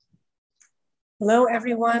Hello,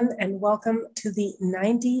 everyone, and welcome to the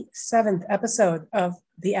 97th episode of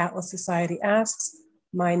the Atlas Society Asks.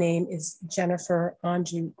 My name is Jennifer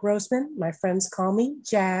Anju Grossman. My friends call me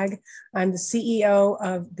JAG. I'm the CEO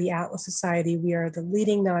of the Atlas Society. We are the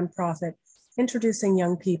leading nonprofit introducing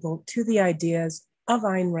young people to the ideas of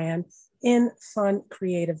Ayn Rand in fun,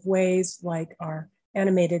 creative ways like our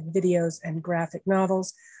animated videos and graphic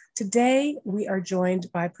novels. Today, we are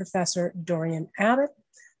joined by Professor Dorian Abbot.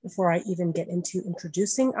 Before I even get into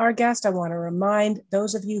introducing our guest, I want to remind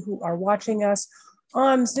those of you who are watching us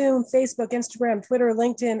on Zoom, Facebook, Instagram, Twitter,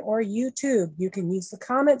 LinkedIn, or YouTube, you can use the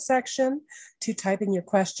comment section to type in your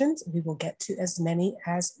questions. We will get to as many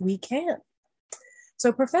as we can.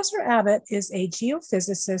 So Professor Abbot is a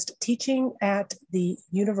geophysicist teaching at the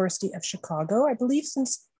University of Chicago, I believe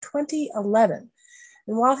since 2011.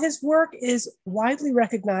 And while his work is widely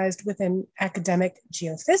recognized within academic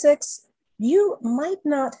geophysics, you might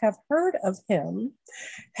not have heard of him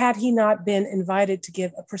had he not been invited to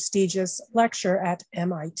give a prestigious lecture at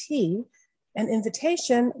MIT, an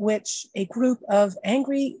invitation which a group of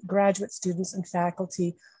angry graduate students and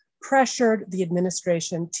faculty pressured the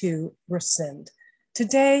administration to rescind.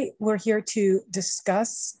 Today, we're here to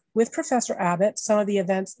discuss with Professor Abbot some of the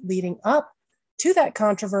events leading up to that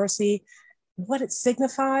controversy, what it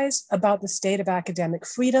signifies about the state of academic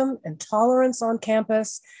freedom and tolerance on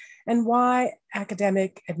campus, and why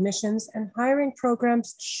academic admissions and hiring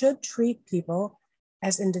programs should treat people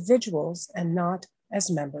as individuals and not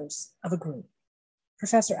as members of a group.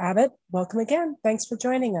 Professor Abbot, welcome again. Thanks for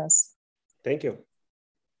joining us. Thank you.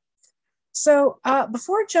 So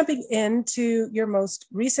before jumping into your most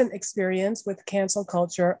recent experience with cancel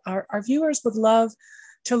culture, our viewers would love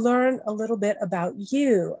to learn a little bit about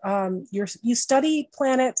you. You study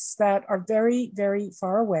planets that are very, very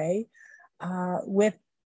far away with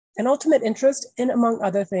an ultimate interest in, among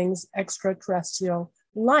other things, extraterrestrial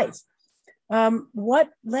life. What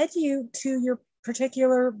led you to your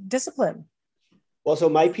particular discipline? Well, so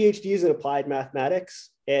my PhD is in applied mathematics,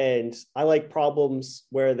 and I like problems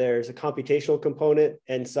where there's a computational component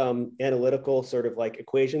and some analytical sort of like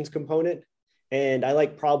equations component. And I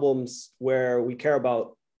like problems where we care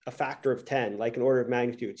about a factor of 10, like an order of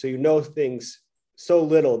magnitude. So you know things so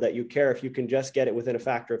little that you care if you can just get it within a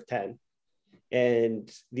factor of 10. And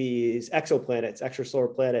these exoplanets,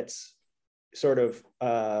 extrasolar planets, sort of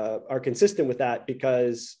are consistent with that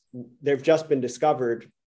because they've just been discovered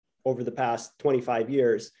over the past 25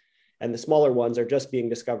 years, and the smaller ones are just being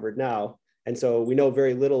discovered now. And so we know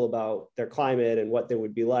very little about their climate and what they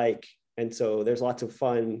would be like. And so there's lots of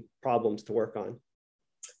fun problems to work on.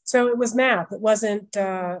 So it was math. It wasn't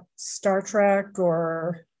Star Trek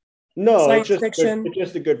or science fiction. It's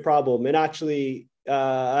just a good problem. And actually,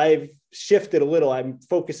 I've shifted a little. I'm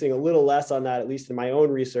focusing a little less on that, at least in my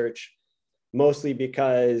own research, mostly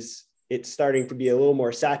because it's starting to be a little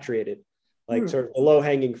more saturated, like sort of the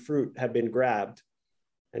low-hanging fruit have been grabbed.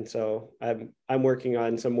 And so I'm working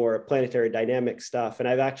on some more planetary dynamic stuff. And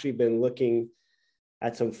I've actually been looking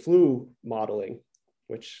at some flu modeling,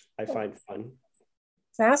 which I find fun.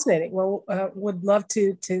 Fascinating. Well, would love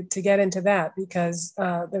to get into that because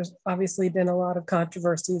there's obviously been a lot of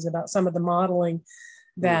controversies about some of the modeling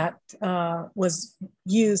that was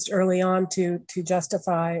used early on to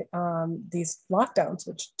justify these lockdowns,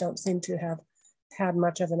 which don't seem to have had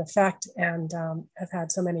much of an effect and have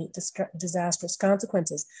had so many disastrous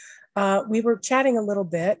consequences. We were chatting a little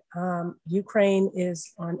bit. Ukraine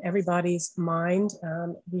is on everybody's mind.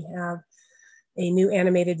 We have a new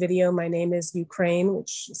animated video, My Name is Ukraine,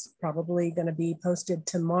 which is probably going to be posted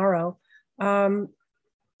tomorrow.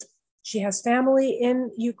 She has family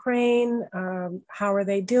in Ukraine. How are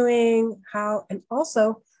they doing? And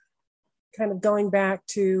also kind of going back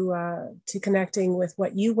to connecting with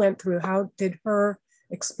what you went through, how did her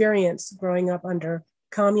experience growing up under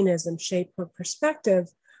communism shape her perspective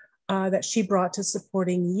that she brought to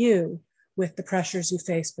supporting you with the pressures you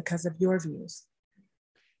face because of your views?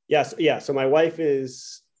 Yes. Yeah. So my wife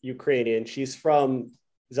is Ukrainian. She's from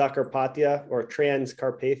Zakarpattia or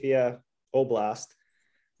Transcarpathia Oblast,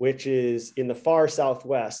 which is in the far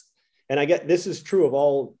southwest. And I get this is true of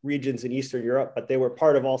all regions in Eastern Europe, but they were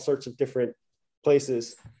part of all sorts of different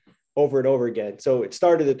places over and over again. So it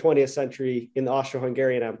started in the 20th century in the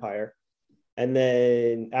Austro-Hungarian Empire. And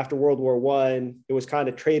then after World War I, it was kind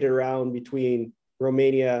of traded around between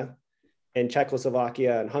Romania and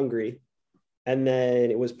Czechoslovakia and Hungary. And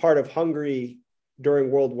then it was part of Hungary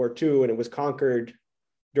during World War II, and it was conquered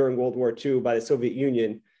during World War II by the Soviet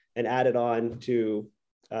Union and added on to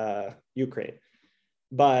Ukraine.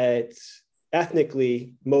 But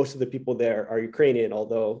ethnically, most of the people there are Ukrainian,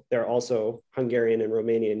 although there are also Hungarian and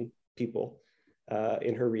Romanian people.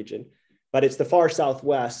 in her region. But it's the far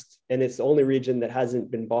Southwest, and it's the only region that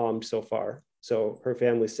hasn't been bombed so far. So her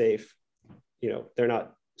family's safe. They're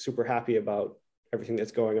not super happy about everything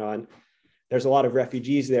that's going on. There's a lot of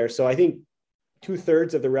refugees there. So I think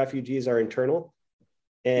 2/3 of the refugees are internal,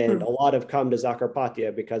 and a lot have come to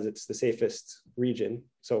Zakarpattia because it's the safest region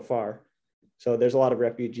so far. So there's a lot of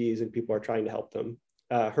refugees, and people are trying to help them.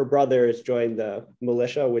 Her brother has joined the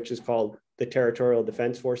militia, which is called the Territorial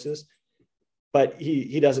Defense Forces, but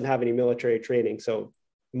he doesn't have any military training. So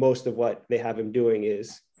most of what they have him doing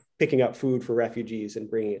is picking up food for refugees and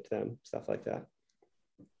bringing it to them, stuff like that.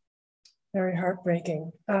 Very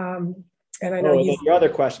heartbreaking. And I know your other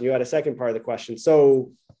question, you had a second part of the question.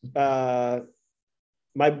 So my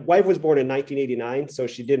wife was born in 1989, so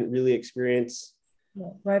she didn't really experience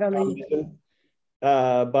right on communism,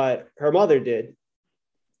 but her mother did.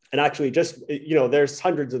 And actually just, there's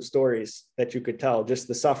hundreds of stories that you could tell, just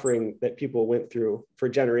the suffering that people went through for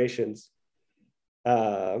generations.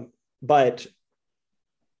 But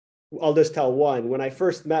I'll just tell one. When I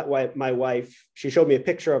first met my wife, she showed me a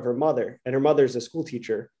picture of her mother, and her mother's a school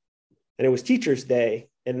teacher. And it was Teachers' Day,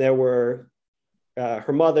 and there were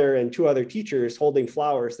her mother and two other teachers holding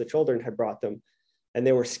flowers the children had brought them, and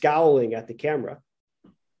they were scowling at the camera.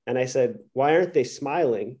 And I said, "Why aren't they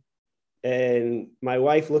smiling?" And my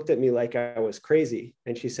wife looked at me like I was crazy.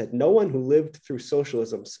 And she said, "No one who lived through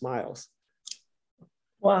socialism smiles."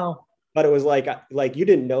 Wow. But it was like you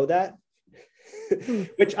didn't know that,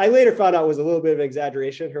 which I later found out was a little bit of an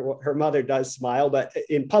exaggeration. Her mother does smile, but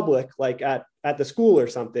in public, like at the school or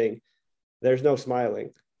something, there's no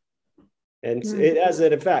smiling. And it has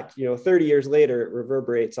an effect, 30 years later, it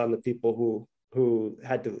reverberates on the people who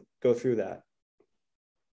had to go through that.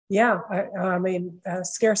 Yeah, I mean,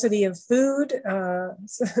 scarcity of food,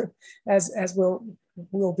 as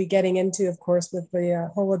we'll be getting into, of course, with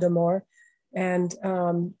the Holodomor, and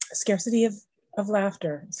scarcity of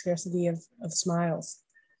laughter, scarcity of smiles.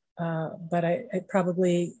 But I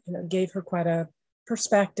probably gave her quite a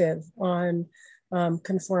perspective on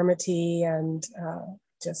conformity and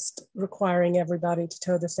just requiring everybody to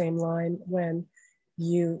toe the same line when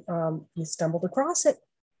you stumbled across it.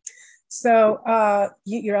 So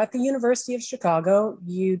you're at the University of Chicago.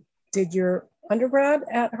 You did your undergrad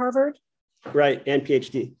at Harvard? Right, and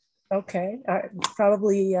PhD. Okay,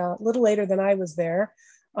 probably a little later than I was there.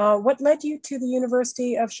 What led you to the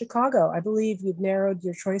University of Chicago? I believe you've narrowed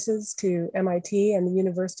your choices to MIT and the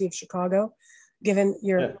University of Chicago. Given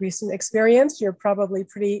your recent experience, you're probably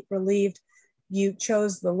pretty relieved you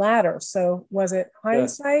chose the latter. So was it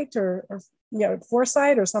hindsight or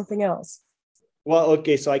foresight or something else? Well,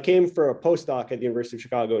 okay, so I came for a postdoc at the University of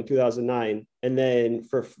Chicago in 2009. And then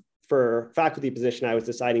for faculty position, I was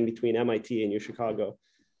deciding between MIT and U Chicago.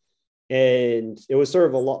 And it was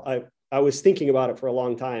sort of I was thinking about it for a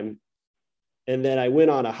long time. And then I went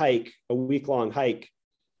on a week-long hike.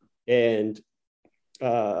 And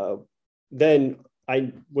then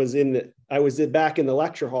I was back in the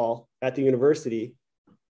lecture hall at the university,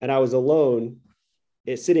 and I was alone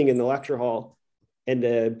sitting in the lecture hall, and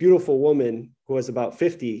a beautiful woman who was about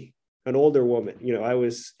 50, an older woman, I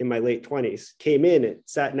was in my late 20s, came in and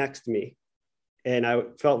sat next to me, and I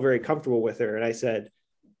felt very comfortable with her. And I said,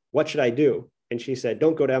 "What should I do?" And she said,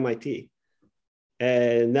 "Don't go to MIT."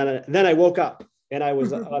 And then I woke up and I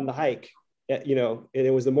was on the hike, and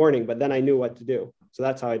it was the morning, but then I knew what to do. So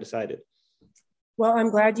that's how I decided. Well,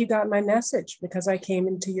 I'm glad you got my message, because I came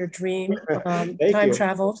into your dream, time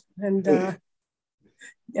traveled, and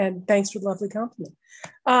thanks for the lovely compliment.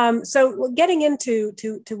 So getting into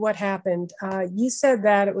what happened, you said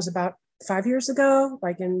that it was about 5 years ago,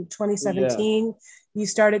 like in 2017, you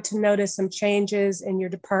started to notice some changes in your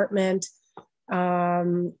department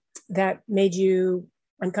that made you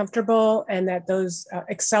uncomfortable, and that those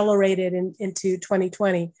accelerated into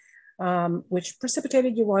 2020, which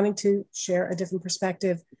precipitated you wanting to share a different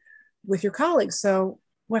perspective with your colleagues. So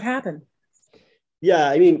what happened? Yeah,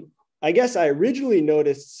 I mean, I guess I originally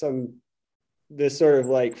noticed this sort of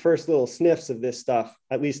like first little sniffs of this stuff,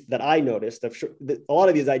 at least that I noticed. A lot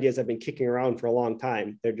of these ideas have been kicking around for a long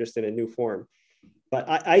time. They're just in a new form. But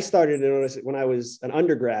I started to notice it when I was an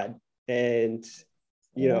undergrad, and,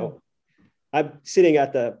 I'm sitting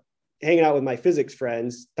hanging out with my physics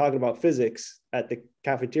friends, talking about physics at the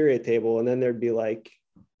cafeteria table. And then there'd be like,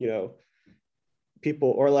 people,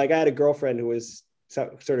 or like I had a girlfriend who was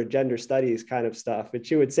sort of gender studies kind of stuff, and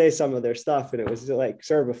she would say some of their stuff, and it was like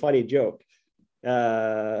sort of a funny joke.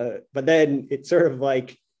 But then it sort of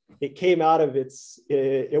like, it came out of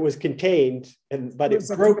it was contained, but it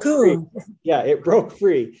broke free. Yeah, it broke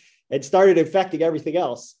free and started infecting everything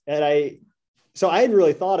else. And so I hadn't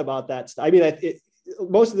really thought about that. I mean,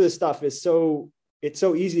 most of this stuff is it's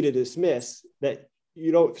so easy to dismiss that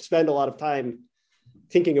you don't spend a lot of time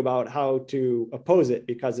thinking about how to oppose it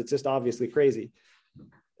because it's just obviously crazy.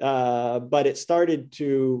 But it started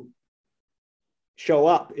to show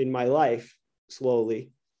up in my life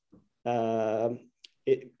slowly.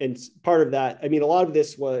 And part of that, I mean, a lot of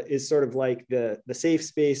this is sort of like the safe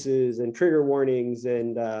spaces and trigger warnings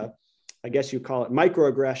and I guess you call it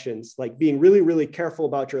microaggressions, like being really, really careful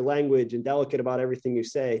about your language and delicate about everything you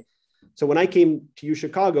say. So when I came to U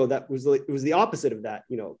Chicago, it was the opposite of that,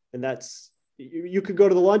 and that's, you could go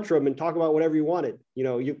to the lunchroom and talk about whatever you wanted.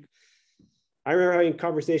 I remember having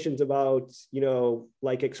conversations about,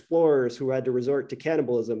 like explorers who had to resort to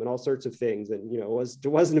cannibalism and all sorts of things. And, it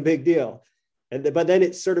wasn't a big deal. But then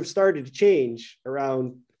it sort of started to change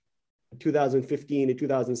around 2015 to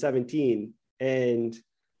 2017. And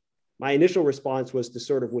my initial response was to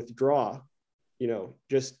sort of withdraw,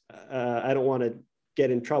 I don't want to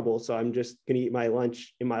get in trouble. So I'm just going to eat my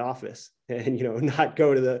lunch in my office and, not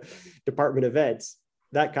go to the department events,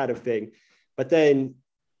 that kind of thing. But then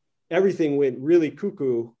everything went really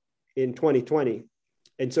cuckoo in 2020.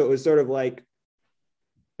 And so it was sort of like,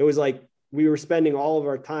 we were spending all of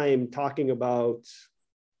our time talking about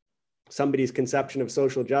somebody's conception of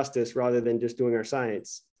social justice rather than just doing our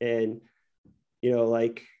science. And,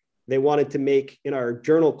 like they wanted to make in our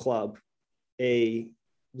journal club a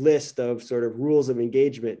list of sort of rules of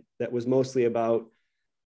engagement that was mostly about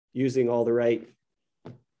using all the right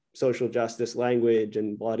social justice language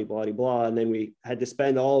and blah, blah, blah, blah. And then we had to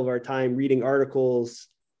spend all of our time reading articles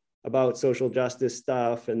about social justice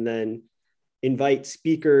stuff and then invite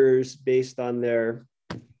speakers based on their,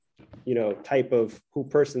 type of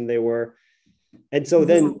person they were. And so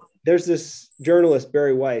then there's this journalist,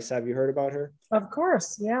 Barry Weiss. Have you heard about her? Of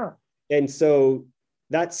course. Yeah. And so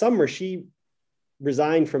that summer she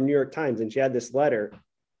resigned from New York Times and she had this letter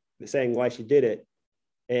saying why she did it.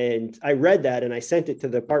 And I read that and I sent it to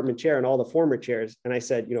the department chair and all the former chairs. And I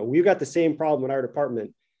said, we've got the same problem in our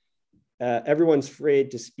department. Everyone's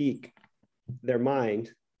afraid to speak their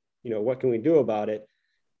mind. What can we do about it?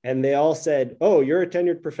 And they all said, oh, you're a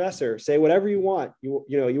tenured professor. Say whatever you want. You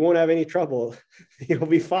won't have any trouble. You'll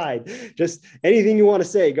be fine. Just anything you want to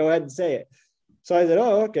say, go ahead and say it. So I said,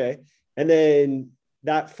 oh, okay. And then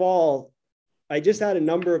that fall, I just had a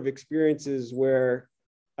number of experiences where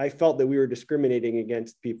I felt that we were discriminating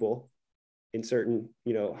against people in certain,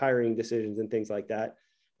 hiring decisions and things like that,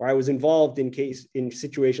 or I was involved in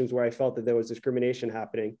situations where I felt that there was discrimination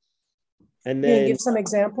happening. And then, can you give some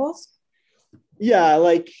examples? Yeah,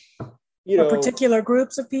 like, or particular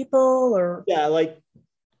groups of people, or yeah, like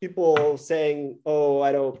people saying, "Oh,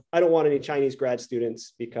 I don't want any Chinese grad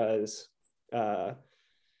students because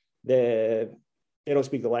they don't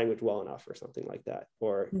speak the language well enough," or something like that,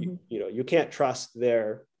 or you can't trust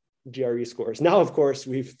their GRE scores. Now, of course,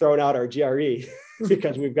 we've thrown out our GRE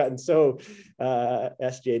because we've gotten so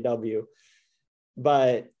SJW,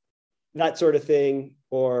 but that sort of thing,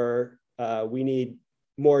 or we need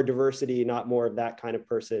more diversity, not more of that kind of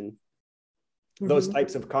person. Those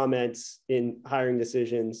types of comments in hiring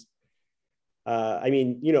decisions. I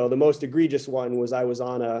mean, the most egregious one was I was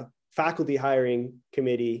on a faculty hiring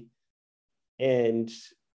committee and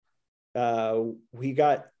we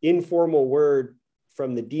got informal word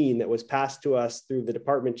from the dean that was passed to us through the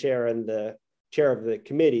department chair and the chair of the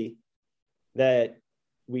committee that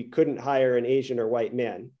we couldn't hire an Asian or white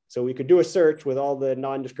man. So we could do a search with all the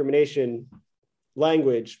non-discrimination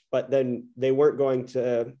language, but then they weren't going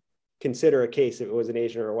to consider a case if it was an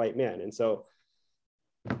Asian or a white man. And so,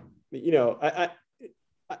 I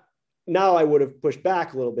now I would have pushed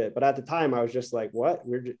back a little bit, but at the time I was just like, what?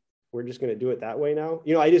 We're just going to do it that way now?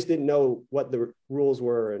 I just didn't know what the rules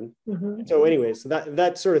were. And so anyways, so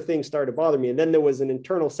that sort of thing started to bother me. And then there was an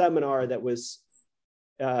internal seminar that was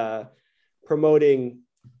promoting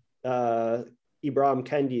Ibram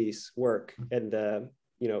Kendi's work and the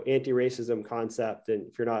anti-racism concept. And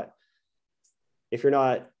if you're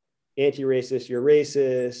not anti-racist, you're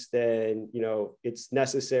racist, and it's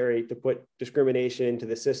necessary to put discrimination into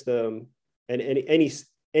the system, and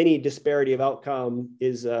any disparity of outcome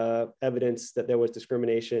is evidence that there was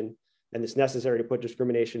discrimination, and it's necessary to put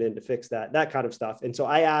discrimination in to fix that kind of stuff. And so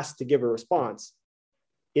I asked to give a response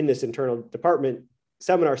in this internal department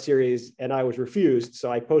seminar series, and I was refused.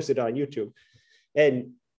 So I posted on YouTube.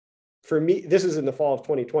 And for me, this is in the fall of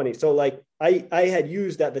 2020. So like I had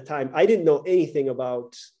used at the time, I didn't know anything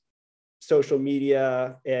about social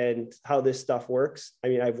media and how this stuff works. I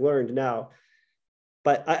mean, I've learned now,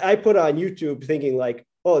 but I put on YouTube thinking like,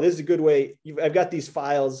 oh, this is a good way. I've got these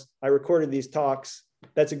files. I recorded these talks.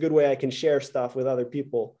 that's a good way I can share stuff with other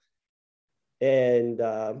people. And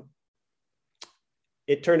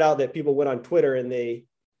it turned out that people went on Twitter and they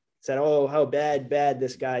said, oh, how bad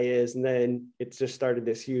this guy is. And then it just started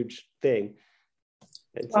this huge thing.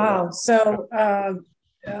 And so wow. So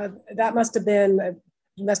that must have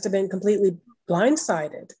been completely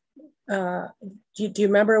blindsided. Do you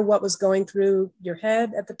remember what was going through your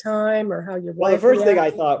head at the time, or how your wife? Well, the first thing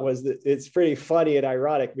I thought was that it's pretty funny and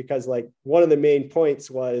ironic, because like one of the main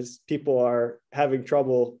points was people are having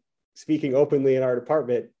trouble speaking openly in our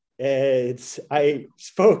department. And I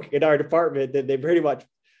spoke in our department, and they pretty much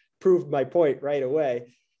proved my point right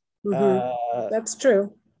away. Mm-hmm. That's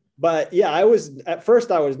true. But yeah, at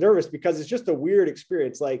first I was nervous because it's just a weird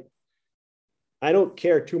experience. Like, I don't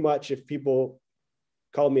care too much if people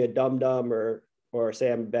call me a dum-dum or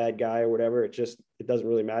say I'm a bad guy or whatever. It doesn't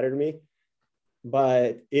really matter to me.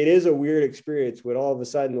 But it is a weird experience when all of a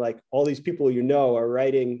sudden, like, all these people are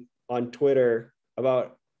writing on Twitter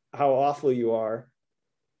about how awful you are.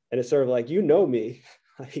 And it's sort of like, me,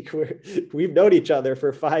 like we've known each other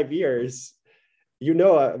for 5 years. I'm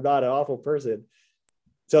not an awful person.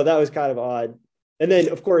 So that was kind of odd. And then,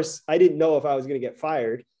 of course, I didn't know if I was going to get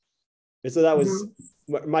fired. And so that was,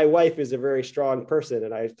 my wife is a very strong person.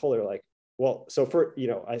 And I told her, like, well, so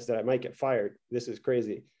I said, I might get fired. This is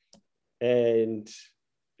crazy. And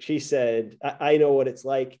she said, I know what it's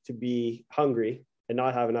like to be hungry and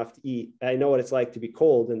not have enough to eat. I know what it's like to be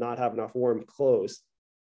cold and not have enough warm clothes.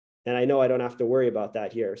 And I know I don't have to worry about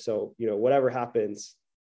that here. So, whatever happens,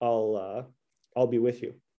 I'll be with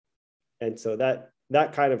you. And so that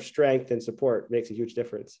kind of strength and support makes a huge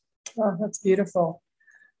difference. Oh, that's beautiful.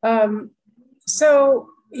 So,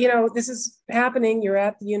 this is happening. You're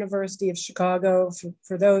at the University of Chicago.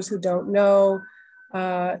 For those who don't know,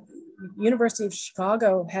 University of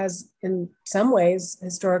Chicago has, in some ways,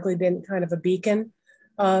 historically been kind of a beacon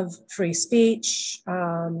of free speech.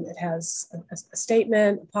 It has a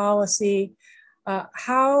statement, a policy.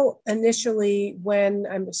 How initially, when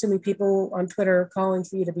I'm assuming people on Twitter are calling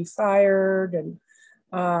for you to be fired, and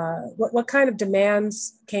what kind of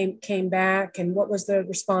demands came back, and what was the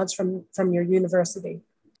response from your university?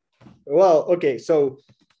 Well, okay, so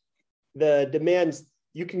the demands,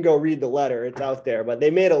 you can go read the letter, it's out there, but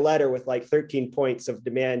they made a letter with like 13 points of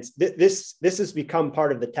demands. This has become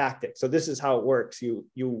part of the tactic. So this is how it works.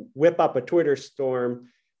 You whip up a Twitter storm,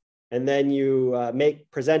 and then you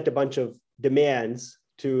present a bunch of demands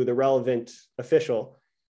to the relevant official.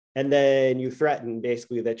 And then you threaten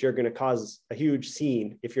basically that you're going to cause a huge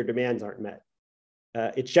scene if your demands aren't met.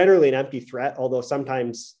 It's generally an empty threat, although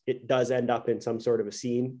sometimes it does end up in some sort of a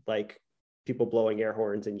scene, like people blowing air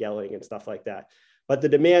horns and yelling and stuff like that. But the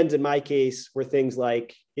demands in my case were things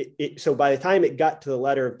like, so by the time it got to the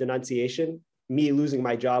letter of denunciation, me losing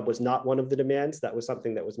my job was not one of the demands. That was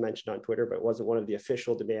something that was mentioned on Twitter, but it wasn't one of the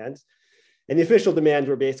official demands. And the official demands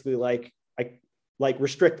were basically like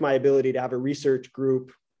restrict my ability to have a research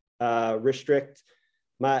group,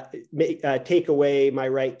 take away my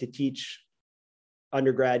right to teach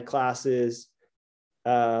undergrad classes,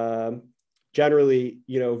 generally,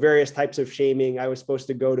 various types of shaming. I was supposed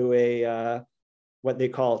to go to a what they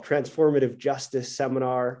call transformative justice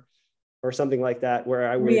seminar or something like that, where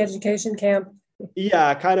I would re-education camp.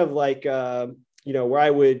 Yeah, kind of like where I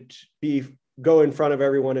would go in front of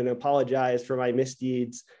everyone and apologize for my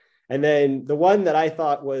misdeeds. And then the one that I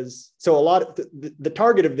thought was, so a lot of the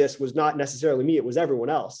target of this was not necessarily me, it was everyone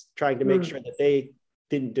else, trying to make sure that they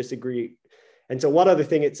didn't disagree. And so one other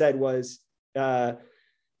thing it said was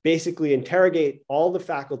basically interrogate all the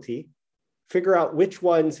faculty, figure out which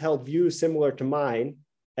ones held views similar to mine,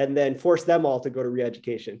 and then force them all to go to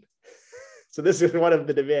re-education. So this is one of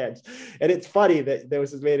the demands. And it's funny that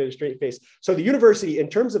this was made in a straight face. So the university, in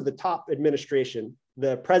terms of the top administration,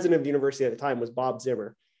 the president of the university at the time was Bob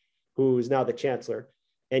Zimmer, who is now the chancellor.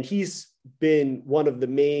 And he's been one of the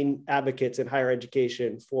main advocates in higher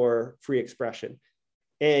education for free expression.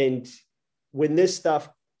 And when this stuff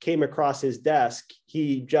came across his desk,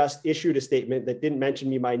 he just issued a statement that didn't mention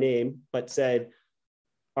me by name, but said,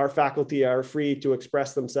 our faculty are free to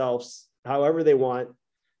express themselves however they want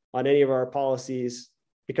on any of our policies,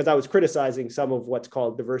 because I was criticizing some of what's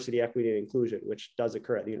called diversity, equity, and inclusion, which does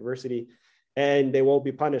occur at the university, and they won't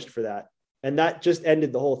be punished for that. And that just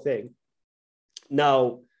ended the whole thing.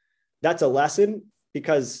 Now, that's a lesson,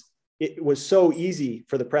 because it was so easy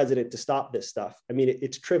for the president to stop this stuff. I mean,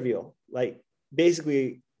 it's trivial. Like,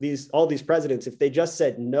 basically, all these presidents, if they just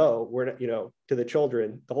said no, we're not, to the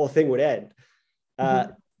children, the whole thing would end.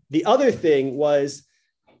 The other thing was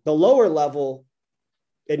the lower level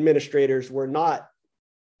administrators were not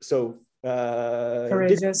so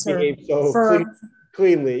courageous or so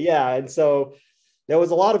cleanly. Yeah. And so there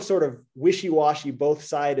was a lot of sort of wishy-washy both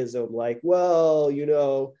sidism, like, well,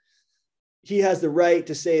 he has the right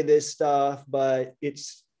to say this stuff, but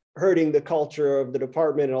it's hurting the culture of the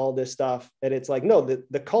department and all this stuff. And it's like, no,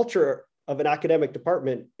 the culture of an academic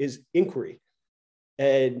department is inquiry.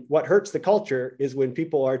 And what hurts the culture is when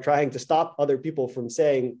people are trying to stop other people from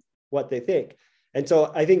saying what they think. And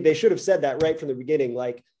so I think they should have said that right from the beginning.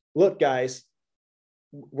 Like, look, guys,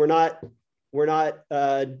 we're not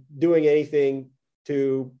doing anything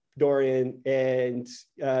to Dorian, and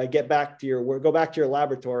go back to your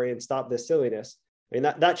laboratory and stop this silliness. I mean,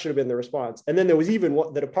 that should have been the response. And then there was even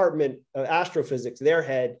the Department of Astrophysics, their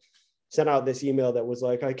head sent out this email that was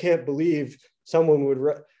like, I can't believe someone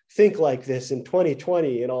would think like this in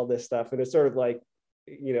 2020 and all this stuff. And it's sort of like,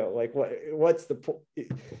 like what's the point?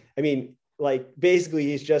 I mean, like, basically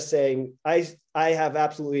he's just saying, I have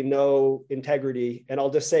absolutely no integrity, and I'll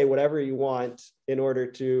just say whatever you want in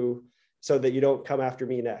order so that you don't come after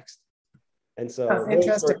me next. And so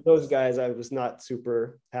those guys I was not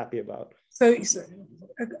super happy about. So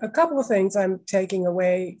a couple of things I'm taking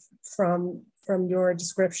away from your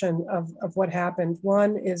description of what happened.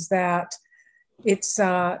 One is that it's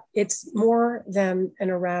more than an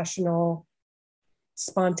irrational,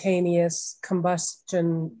 spontaneous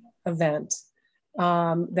combustion event.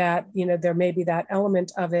 That there may be that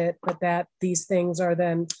element of it, but that these things are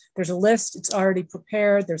then, there's a list, it's already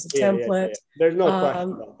prepared, there's a template. Yeah. There's no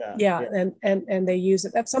question about that. And they use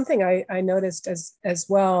it. That's something I noticed as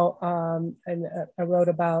well. And I wrote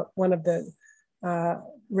about one of the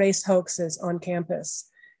race hoaxes on campus.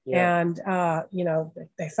 Yeah. And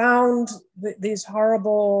they found these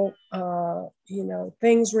horrible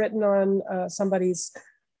things written on somebody's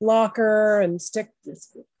locker and stick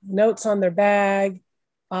notes on their bag.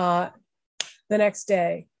 The next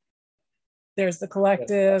day, there's the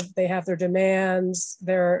collective, they have their demands,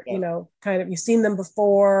 they're, you've seen them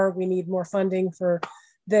before, we need more funding for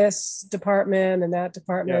this department and that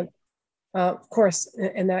department. Of course,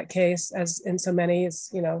 in that case, as in so many, as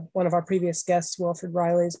one of our previous guests, Wilfred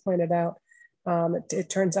Riley, has pointed out, it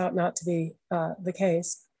turns out not to be the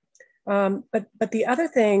case. But the other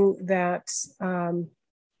thing that,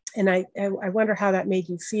 and I wonder how that made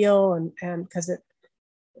you feel, and because it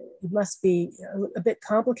must be a bit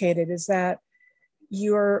complicated, is that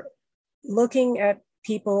you're looking at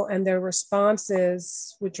people and their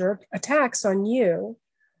responses, which are attacks on you,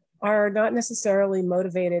 are not necessarily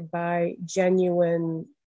motivated by genuine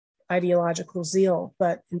ideological zeal,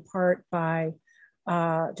 but in part by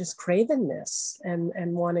just cravenness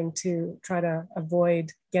and wanting to try to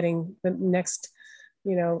avoid getting the next,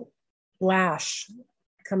 lash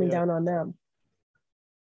coming down on them.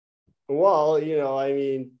 Well, I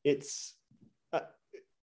mean, it's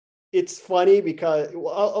funny because,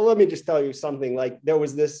 let me just tell you something. Like, there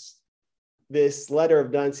was this letter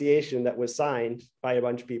of denunciation that was signed by a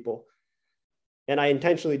bunch of people, and I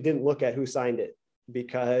intentionally didn't look at who signed it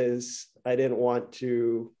because I didn't want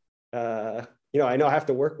to, I know I have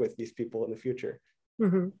to work with these people in the future.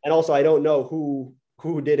 Mm-hmm. And also I don't know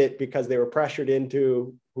who did it because they were pressured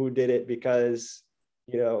into, who did it because,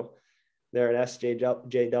 they're an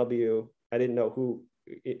SJW. I didn't know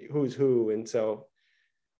who's who. And so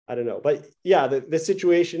I don't know, but yeah, the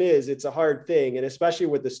situation is, it's a hard thing. And especially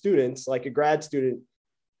with the students, like a grad student,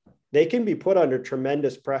 they can be put under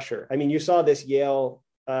tremendous pressure. I mean, you saw this Yale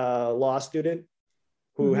law student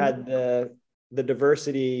who mm-hmm. had the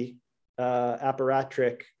diversity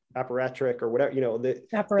apparatchik or whatever, the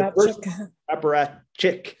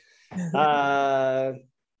apparatchik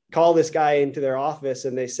call this guy into their office,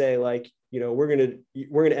 and they say, like, we're gonna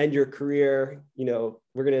end your career. All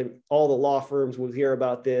the law firms will hear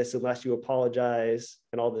about this unless you apologize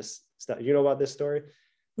and all this stuff. You know about this story?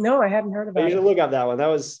 No, I hadn't heard about it. You should look up that one. That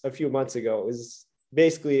was a few months ago.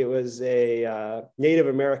 It was a Native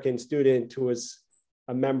American student who was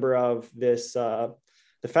a member of this, the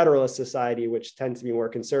Federalist Society, which tends to be more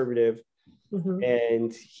conservative. Mm-hmm.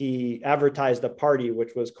 And he advertised a party,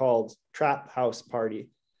 which was called Trap House Party.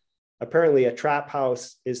 Apparently a trap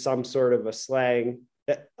house is some sort of a slang.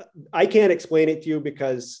 I can't explain it to you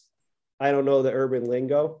because I don't know the urban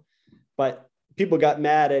lingo, but people got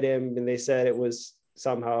mad at him and they said it was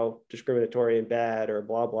somehow discriminatory and bad or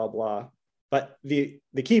blah, blah, blah. But the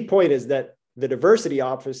key point is that the diversity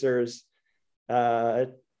officers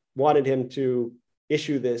wanted him to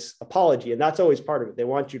issue this apology. And that's always part of it. They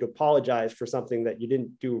want you to apologize for something that you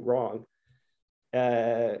didn't do wrong.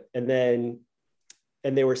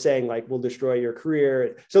 And they were saying, like, we'll destroy your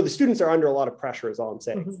career. So the students are under a lot of pressure, is all I'm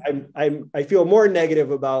saying. Mm-hmm. I feel more negative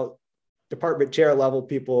about department chair level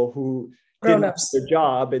people who didn't do their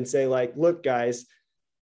job and say, like, look, guys,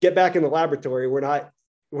 get back in the laboratory. We're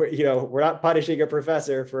not punishing a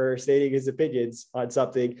professor for stating his opinions on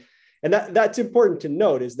something. And that's important to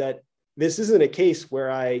note, is that this isn't a case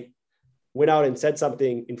where I went out and said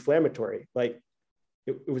something inflammatory. Like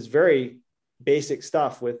it was very basic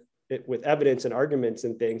stuff with evidence and arguments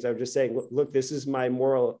and things. I was just saying, look, this is my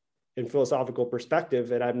moral and philosophical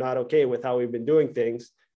perspective, and I'm not okay with how we've been doing things.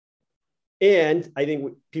 And I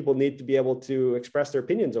think people need to be able to express their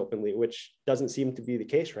opinions openly, which doesn't seem to be the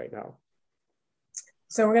case right now.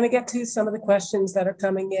 So we're going to get to some of the questions that are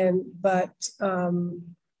coming in, but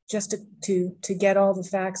just to get all the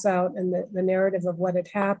facts out and the narrative of what had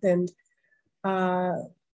happened,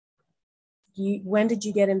 when did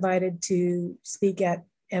you get invited to speak at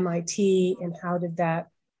MIT, and how did that?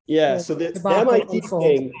 Yeah, so the MIT unfold?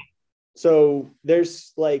 Thing, so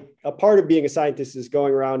there's like a part of being a scientist is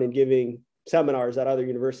going around and giving seminars at other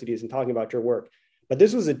universities and talking about your work. But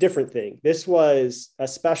this was a different thing. This was a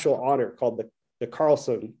special honor called the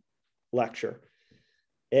Carlson Lecture.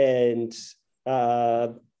 And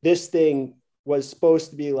this thing was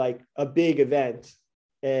supposed to be like a big event,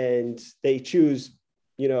 and they choose,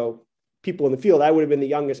 people in the field. I would have been the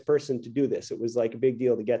youngest person to do this. It was like a big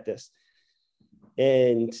deal to get this.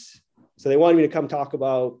 And so they wanted me to come talk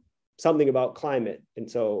about something about climate. And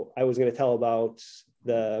so I was going to tell about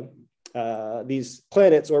these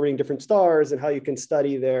planets orbiting different stars and how you can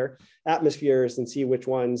study their atmospheres and see which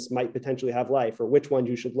ones might potentially have life, or which ones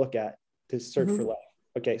you should look at to search for life.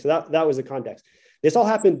 Okay, so that was the context. This all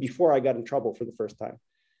happened before I got in trouble for the first time,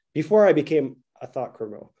 before I became a thought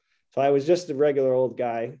criminal. So I was just a regular old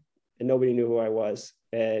guy, and nobody knew who I was,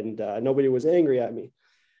 and nobody was angry at me.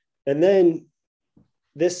 And then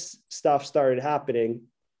this stuff started happening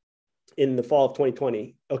in the fall of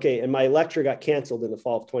 2020. Okay, and my lecture got canceled in the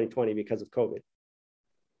fall of 2020 because of COVID.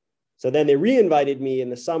 So then they re-invited me in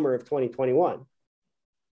the summer of 2021.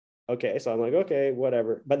 Okay, so I'm like, okay,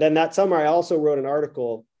 whatever. But then that summer, I also wrote an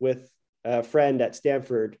article with a friend at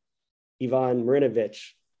Stanford, Ivan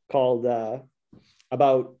Marinovich, called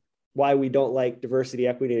about why we don't like diversity,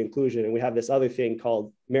 equity, and inclusion. And we have this other thing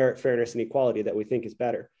called merit, fairness, and equality that we think is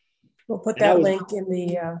better. We'll put that link in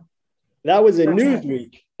the... That was in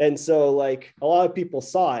Newsweek. And so like a lot of people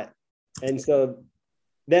saw it. And so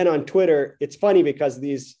then on Twitter, it's funny because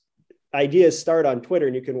these ideas start on Twitter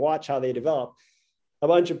and you can watch how they develop. A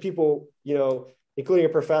bunch of people, including a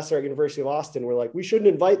professor at University of Austin, were like, we shouldn't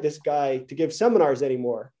invite this guy to give seminars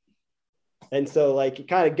anymore. And so like it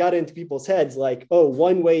kind of got into people's heads like, oh,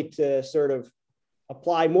 one way to sort of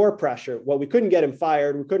apply more pressure. Well, we couldn't get him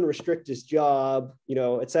fired. We couldn't restrict his job,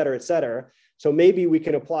 et cetera, et cetera. So maybe we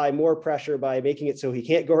can apply more pressure by making it so he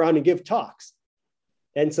can't go around and give talks.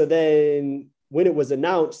 And so then when it was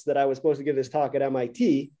announced that I was supposed to give this talk at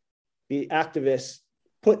MIT, the activists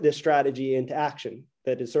put this strategy into action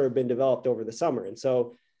that has sort of been developed over the summer. And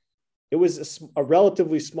so it was a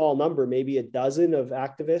relatively small number, maybe a dozen of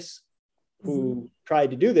activists who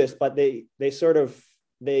tried to do this, but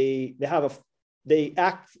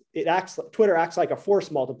Twitter acts like a force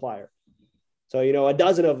multiplier. So, a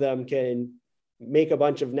dozen of them can make a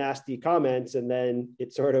bunch of nasty comments, and then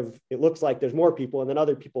it looks like there's more people, and then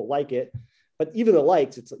other people like it. But even the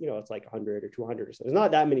likes, it's like 100 or 200 or so. There's not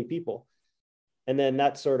that many people. And then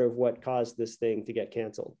that's sort of what caused this thing to get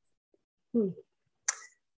canceled.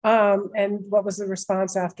 And what was the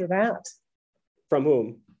response after that? From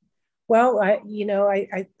whom? Well, I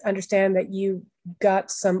understand that you got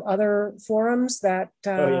some other forums that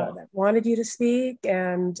that wanted you to speak,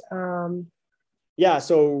 and yeah.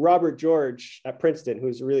 So Robert George at Princeton,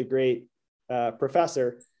 who's a really great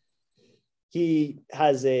professor, he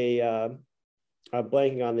has I'm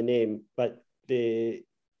blanking on the name, but he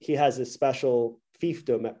has a special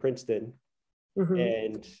fiefdom at Princeton,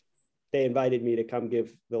 and they invited me to come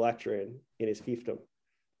give the lecture in his fiefdom.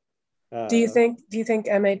 Do you think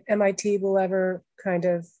MIT will ever kind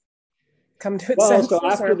of come to its senses? So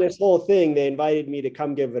after this whole thing, they invited me to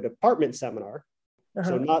come give a department seminar.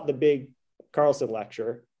 So not the big Carlson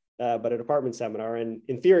lecture, but a department seminar. And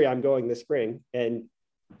in theory, I'm going this spring. And,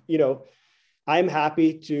 I'm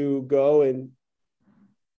happy to go and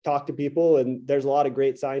talk to people. And there's a lot of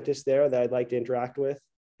great scientists there that I'd like to interact with.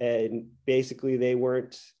 And basically they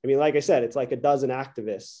weren't, like I said, it's like a dozen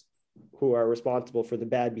activists who are responsible for the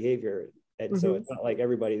bad behavior. And so it's not like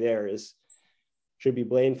everybody there should be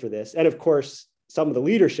blamed for this. And of course, some of the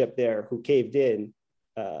leadership there who caved in,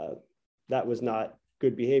 that was not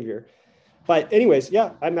good behavior. But anyways,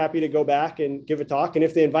 yeah, I'm happy to go back and give a talk. And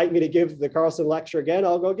if they invite me to give the Carlson lecture again,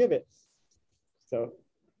 I'll go give it. So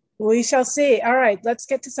we shall see. All right, let's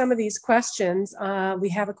get to some of these questions. We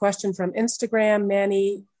have a question from Instagram.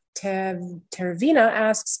 Manny Tervina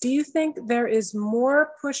asks, do you think there is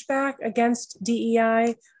more pushback against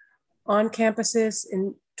DEI on campuses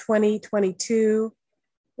in 2022,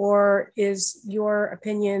 or is your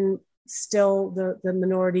opinion still the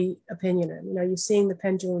minority opinion? I mean, are you seeing the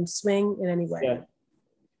pendulum swing in any way? Yeah.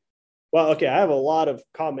 Well, okay, I have a lot of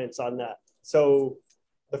comments on that. So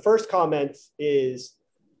the first comment is,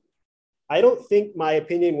 I don't think my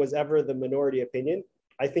opinion was ever the minority opinion.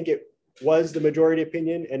 I think it was the majority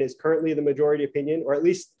opinion and is currently the majority opinion, or at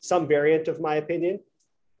least some variant of my opinion.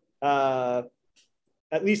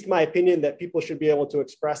 At least my opinion that people should be able to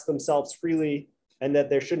express themselves freely and that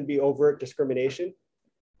there shouldn't be overt discrimination.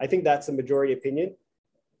 I think that's the majority opinion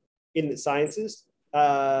in the sciences.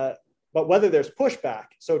 But whether there's pushback,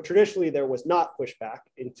 so traditionally there was not pushback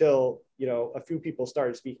until, a few people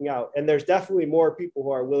started speaking out. And there's definitely more people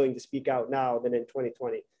who are willing to speak out now than in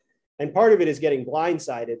 2020. And part of it is getting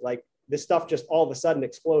blindsided, like this stuff just all of a sudden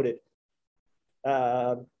exploded.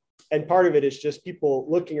 And part of it is just people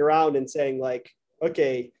looking around and saying like,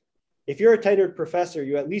 okay, if you're a tenured professor,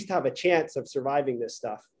 you at least have a chance of surviving this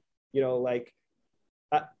stuff.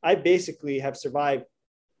 I basically have survived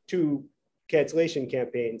 2 cancellation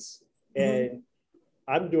campaigns, and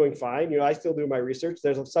I'm doing fine. I still do my research.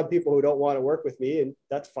 There's some people who don't want to work with me, and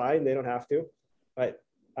that's fine. They don't have to, but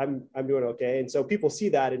I'm doing okay. And so people see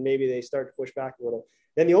that, and maybe they start to push back a little.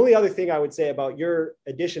 Then the only other thing I would say about your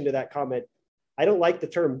addition to that comment, I don't like the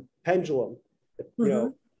term pendulum,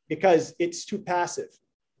 because it's too passive.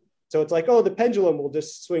 So it's like, oh, the pendulum will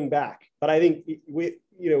just swing back. But I think when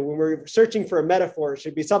we're searching for a metaphor, it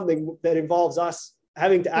should be something that involves us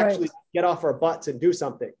having to actually get off our butts and do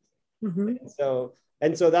something.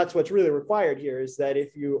 And so that's what's really required here, is that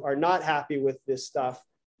if you are not happy with this stuff,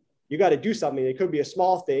 you got to do something. It could be a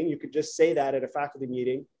small thing. You could just say that at a faculty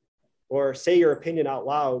meeting, or say your opinion out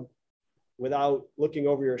loud without looking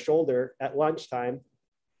over your shoulder at lunchtime.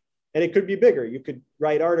 And it could be bigger. You could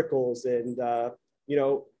write articles, and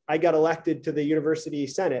I got elected to the university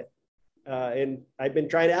senate, and I've been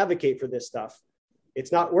trying to advocate for this stuff.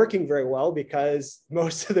 It's not working very well because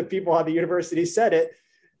most of the people on the university senate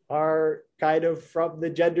are kind of from the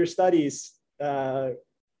gender studies,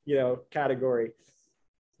 category.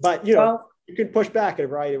 But you can push back in a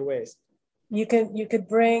variety of ways. You could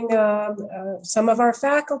bring some of our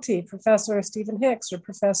faculty, Professor Stephen Hicks or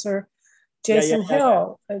Professor Jason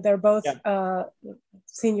Hill. They're both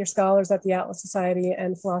senior scholars at the Atlas Society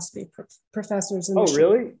and philosophy professors in the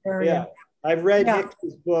really? area. Yeah, I've read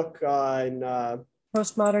Hicks's book on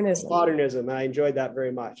postmodernism, and I enjoyed that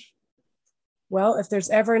very much. Well, if there's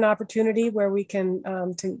ever an opportunity where we can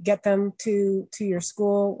to get them to your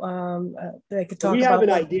school, they could talk about. We have an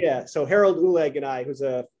idea. So Harold Uleg and I, who's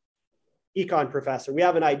a econ professor, we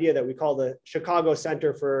have an idea that we call the Chicago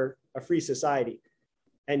Center for a Free Society,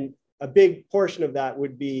 and a big portion of that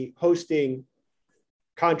would be hosting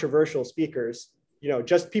controversial speakers,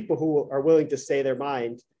 just people who are willing to say their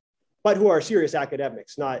mind, but who are serious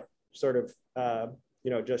academics, not sort of,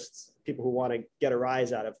 just people who want to get a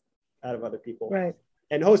rise out of other people. Right.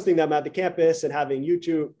 And hosting them at the campus and having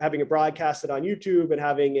it broadcasted on YouTube and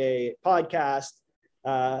having a podcast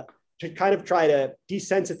to kind of try to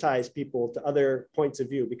desensitize people to other points of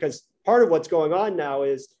view. Because part of what's going on now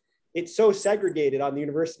is it's so segregated on the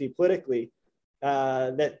university politically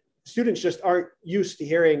that students just aren't used to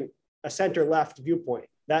hearing a center-left viewpoint.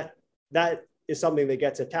 That is something that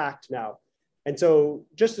gets attacked now. And so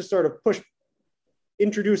just to sort of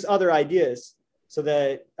introduce other ideas so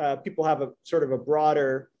that people have a sort of a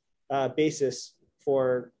broader basis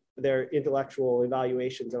for their intellectual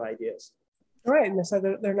evaluations of ideas. Right, and so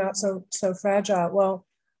they're not so fragile. Well,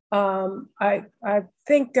 I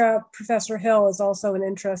think Professor Hill is also an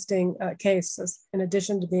interesting case. In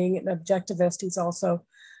addition to being an objectivist, he's also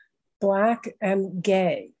Black and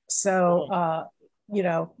gay. So,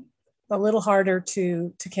 a little harder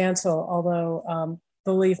to cancel, although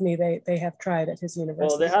believe me, they have tried at his university.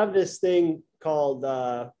 Well, they have this thing called,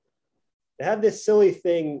 they have this silly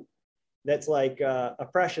thing that's like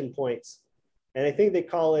oppression points. And I think they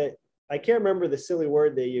call it, I can't remember the silly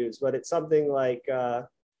word they use, but it's something like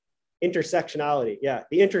intersectionality. Yeah,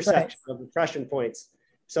 the intersection of oppression points.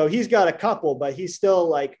 So he's got a couple, but he's still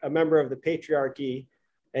like a member of the patriarchy.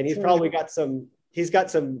 And he's probably got some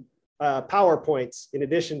PowerPoints in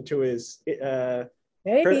addition to his.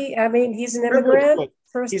 Maybe. I mean, he's an immigrant,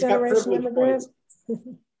 first generation immigrant.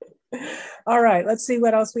 All right, let's see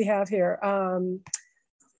what else we have here.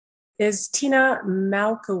 Is Tina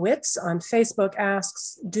Malkowitz on Facebook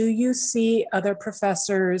asks, do you see other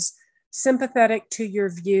professors sympathetic to your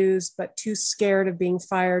views, but too scared of being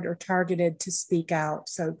fired or targeted to speak out.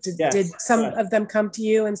 So did some of them come to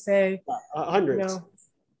you and say, hundreds?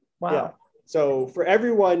 Wow. Yeah. So for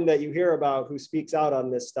everyone that you hear about who speaks out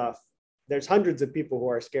on this stuff, there's hundreds of people who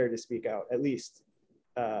are scared to speak out, at least.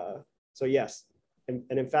 So yes, an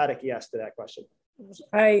emphatic yes to that question.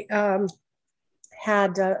 I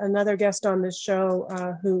had another guest on this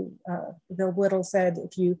show who, Bill Whittle, said,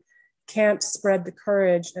 if you can't spread the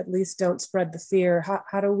courage, at least don't spread the fear.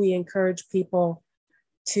 How do we encourage people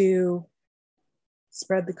to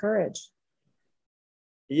spread the courage?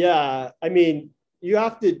 Yeah, I mean, you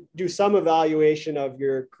have to do some evaluation of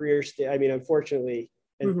your career state. I mean, unfortunately,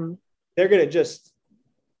 and they're going to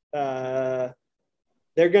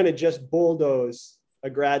just bulldoze a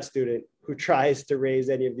grad student who tries to raise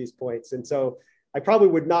any of these points. And so I probably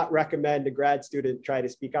would not recommend a grad student try to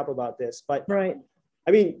speak up about this. But right.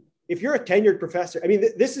 I mean, if you're a tenured professor, I mean,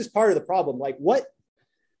 this is part of the problem. Like what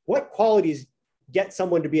qualities get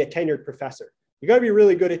someone to be a tenured professor? You got to be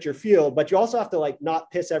really good at your field, but you also have to like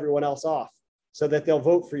not piss everyone else off so that they'll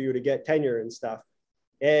vote for you to get tenure and stuff.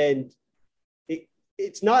 And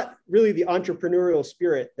it's not really the entrepreneurial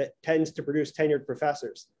spirit that tends to produce tenured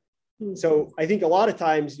professors. So I think a lot of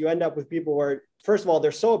times you end up with people where, first of all,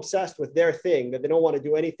 they're so obsessed with their thing that they don't want to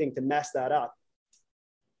do anything to mess that up.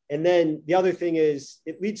 And then the other thing is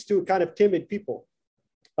it leads to kind of timid people.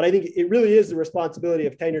 But I think it really is the responsibility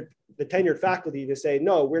of the tenured faculty to say,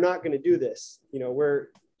 no, we're not going to do this. You know,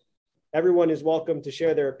 everyone is welcome to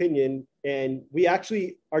share their opinion. And we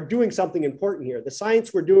actually are doing something important here. The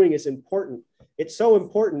science we're doing is important. It's so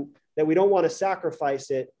important that we don't want to sacrifice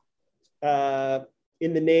it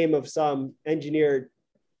in the name of some engineered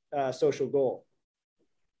social goal.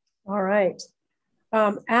 All right.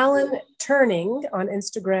 Alan Turning on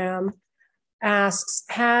Instagram asks,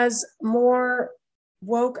 has more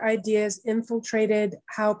woke ideas infiltrated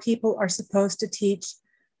how people are supposed to teach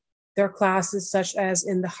their classes, such as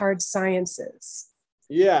in the hard sciences?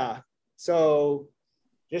 Yeah. So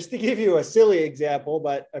just to give you a silly example,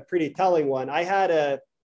 but a pretty telling one, I had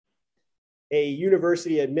a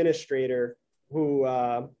university administrator who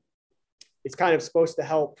is kind of supposed to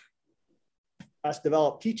help us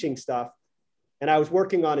develop teaching stuff. And I was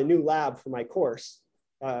working on a new lab for my course,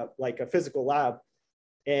 like a physical lab.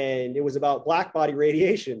 And it was about black body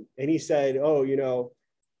radiation. And he said, oh, you know,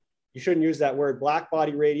 you shouldn't use that word black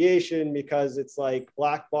body radiation because it's like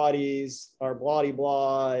black bodies are blah,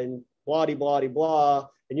 blah, and blah, blah, blah.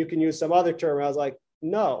 And you can use some other term. I was like,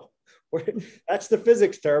 no, that's the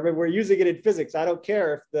physics term and we're using it in physics. I don't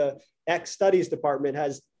care if the X studies department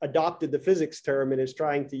has adopted the physics term and is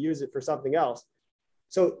trying to use it for something else.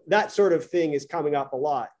 So that sort of thing is coming up a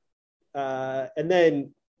lot. And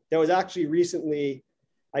then there was actually recently,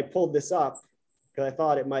 I pulled this up because I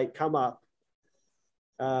thought it might come up.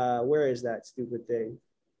 Where is that stupid thing?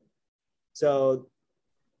 So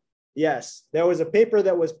yes, there was a paper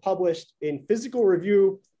that was published in Physical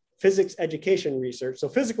Review, Physics Education Research. So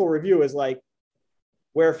Physical Review is like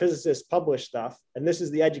where physicists publish stuff. And this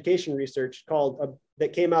is the education research called,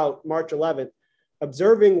 that came out March 11th,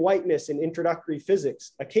 Observing Whiteness in Introductory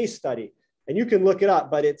Physics, a case study. And you can look it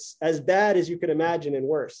up, but it's as bad as you can imagine and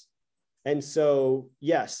worse. And so,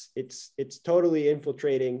 yes, it's totally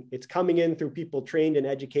infiltrating. It's coming in through people trained in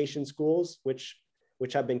education schools, which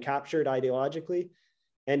have been captured ideologically.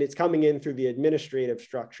 And it's coming in through the administrative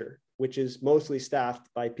structure, which is mostly staffed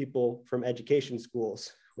by people from education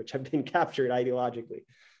schools, which have been captured ideologically.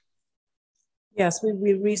 Yes,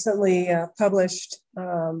 we recently published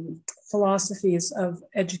Philosophies of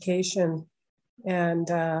Education, and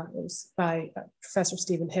it was by Professor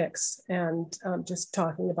Stephen Hicks, and just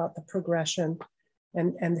talking about the progression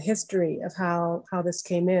and the history of how this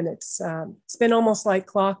came in. It's been almost like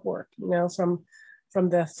clockwork, you know, from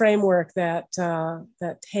the framework that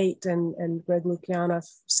Haidt and Greg Lukianoff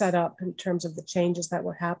set up in terms of the changes that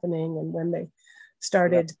were happening and when they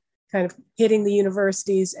started kind of hitting the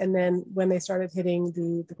universities and then when they started hitting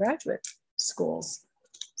the graduate schools.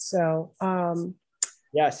 So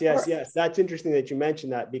yes. That's interesting that you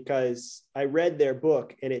mentioned that because I read their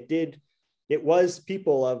book and it was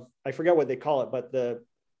people of, I forget what they call it, but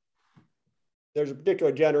there's a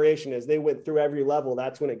particular generation as they went through every level,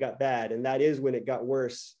 that's when it got bad. And that is when it got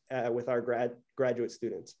worse with our graduate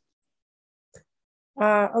students.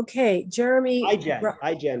 Okay, Jeremy.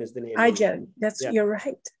 iGen is the name. iGen, you're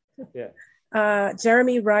right. Yeah.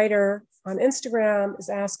 Jeremy Ryder on Instagram is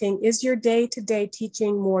asking, is your day-to-day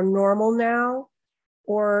teaching more normal now?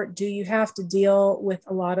 Or do you have to deal with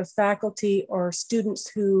a lot of faculty or students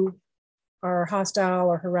who are hostile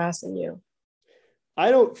or harassing you?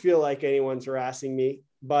 I don't feel like anyone's harassing me.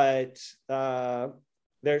 but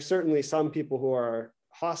there's certainly some people who are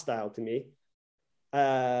hostile to me.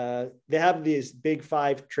 They have these big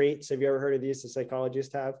 5 traits. Have you ever heard of these? The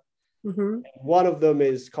psychologists have. Mm-hmm. One of them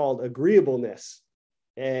is called agreeableness.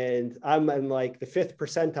 And I'm in like the 5th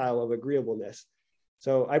percentile of agreeableness.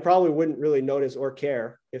 So I probably wouldn't really notice or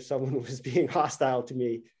care if someone was being hostile to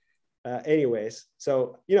me anyways.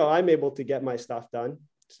 So, I'm able to get my stuff done.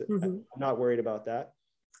 So mm-hmm. I'm not worried about that.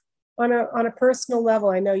 On a personal level,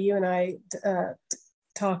 I know you and I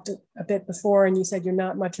talked a bit before, and you said you're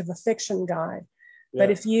not much of a fiction guy. Yeah.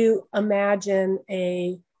 But if you imagine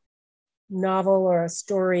a novel or a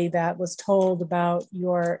story that was told about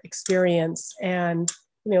your experience, and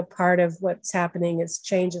part of what's happening is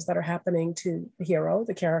changes that are happening to the hero,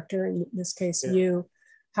 the character, in this case, yeah. You,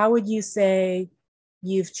 how would you say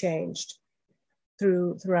you've changed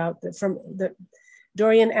throughout from the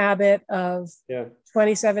Dorian Abbot of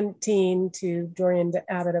 2017 to Dorian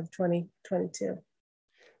Abbot of 2022?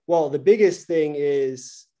 Well, the biggest thing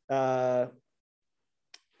is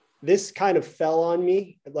this kind of fell on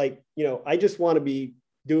me. Like, I just want to be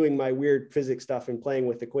doing my weird physics stuff and playing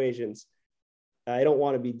with equations. I don't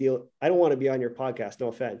want to be on your podcast. No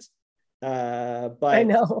offense. But I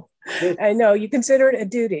know you consider it a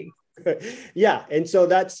duty. Yeah. And so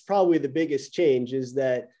that's probably the biggest change, is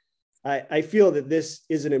that I feel that this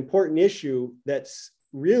is an important issue that's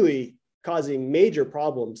really causing major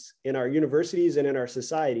problems in our universities and in our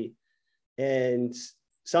society. And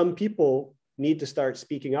some people need to start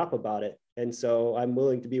speaking up about it. And so I'm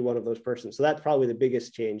willing to be one of those persons. So that's probably the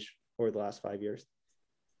biggest change over the last 5 years.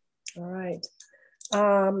 All right.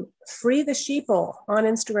 Free the Sheeple on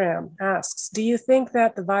Instagram asks, do you think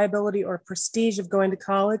that the viability or prestige of going to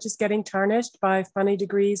college is getting tarnished by funny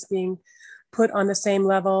degrees being put on the same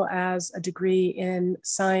level as a degree in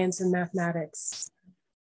science and mathematics?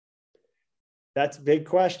 That's a big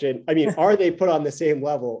question. I mean, are they put on the same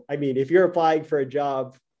level? I mean, if you're applying for a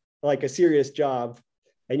job, like a serious job,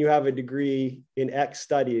 and you have a degree in X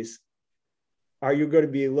studies, are you going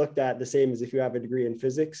to be looked at the same as if you have a degree in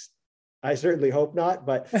physics? I certainly hope not,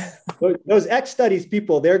 but those X studies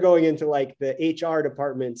people, they're going into like the HR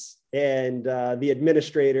departments and the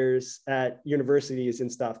administrators at universities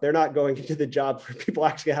and stuff. They're not going into the job where people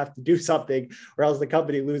actually have to do something, or else the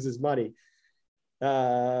company loses money.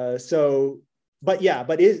 But the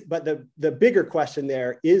bigger question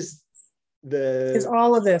there is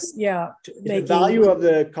all of this, the value of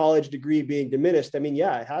the college degree being diminished. I mean,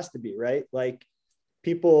 yeah, it has to be, right? Like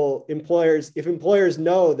if employers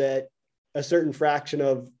know that a certain fraction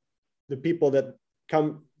of the people that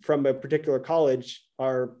come from a particular college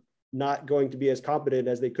are not going to be as competent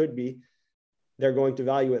as they could be, they're going to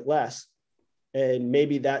value it less. And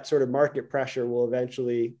maybe that sort of market pressure will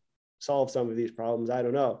eventually solve some of these problems. I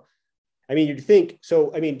don't know. I mean, you'd think,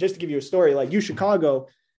 so, I mean, just to give you a story, like UChicago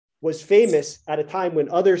was famous at a time when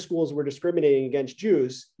other schools were discriminating against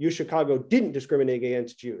Jews. UChicago didn't discriminate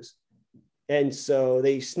against Jews. And so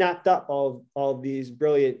they snapped up all these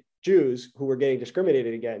brilliant Jews who were getting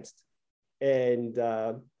discriminated against, and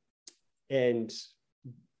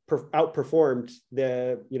outperformed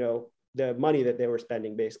the money that they were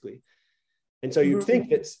spending, basically. And so you'd think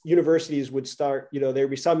that universities would start, there'd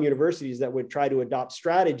be some universities that would try to adopt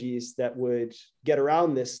strategies that would get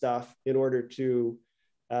around this stuff in order to,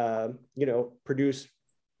 produce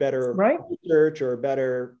better research or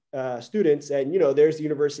better students. And, there's the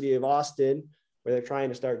University of Austin where they're trying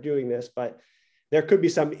to start doing this, but there could be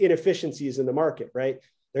some inefficiencies in the market, right?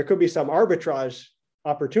 There could be some arbitrage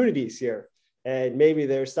opportunities here. And maybe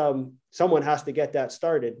there's someone has to get that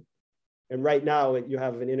started. And right now you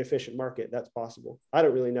have an inefficient market. That's possible. I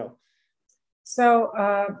don't really know. So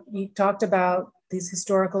you talked about these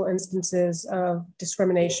historical instances of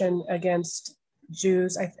discrimination against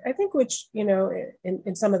Jews, I think, which,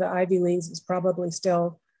 in some of the Ivy Leagues is probably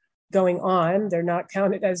still going on. They're not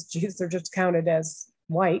counted as Jews, they're just counted as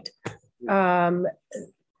white.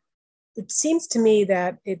 It seems to me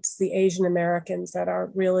that it's the Asian Americans that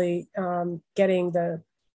are really getting the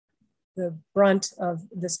brunt of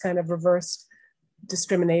this kind of reverse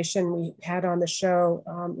discrimination. We had on the show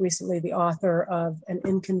recently the author of An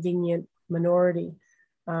Inconvenient Minority,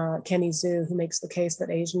 Kenny Zhu, who makes the case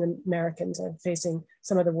that Asian Americans are facing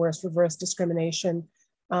some of the worst reverse discrimination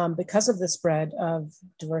because of the spread of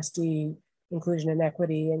diversity, inclusion, and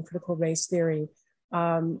equity, and critical race theory.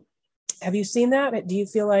 Have you seen that? Do you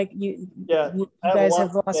feel like you guys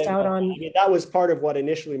have lost out on? I mean, that was part of what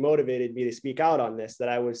initially motivated me to speak out on this, that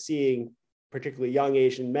I was seeing particularly young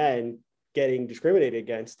Asian men getting discriminated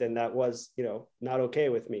against, and that was, not okay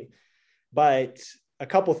with me. But a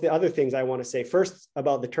couple of other things I want to say. First,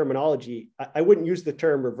 about the terminology, I wouldn't use the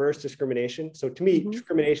term reverse discrimination. So to me,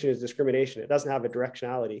 discrimination is discrimination. It doesn't have a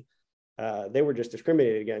directionality. They were just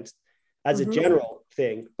discriminated against as a general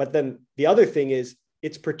thing. But then the other thing is,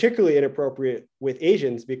 it's particularly inappropriate with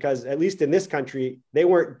Asians because, at least in this country, they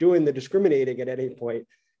weren't doing the discriminating at any point,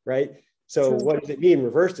 right? So what does it mean,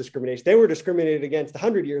 reverse discrimination? They were discriminated against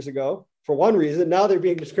 100 years ago for one reason. Now they're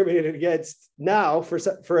being discriminated against now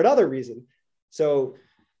for another reason. So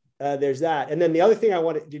there's that. And then the other thing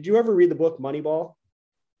did you ever read the book Moneyball?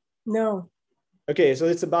 No. Okay, so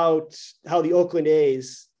it's about how the Oakland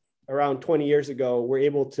A's around 20 years ago were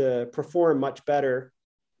able to perform much better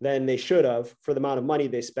than they should have for the amount of money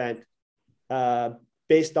they spent,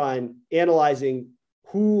 based on analyzing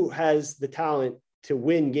who has the talent to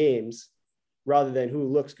win games rather than who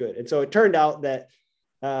looks good. And so it turned out that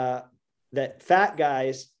that fat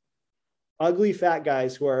guys, ugly fat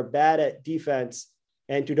guys who are bad at defense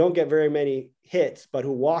and who don't get very many hits, but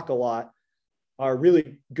who walk a lot, are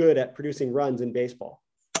really good at producing runs in baseball.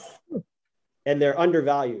 And they're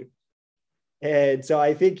undervalued. And so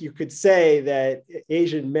I think you could say that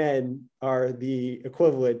Asian men are the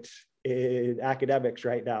equivalent in academics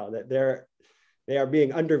right now, that they are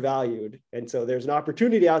being undervalued. And so there's an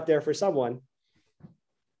opportunity out there for someone.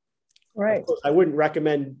 Right. Of course, I wouldn't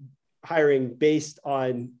recommend hiring based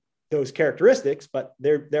on those characteristics, but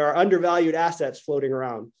there are undervalued assets floating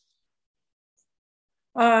around.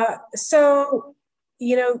 So,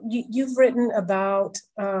 you've written about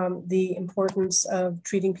the importance of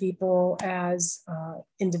treating people as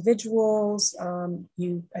individuals.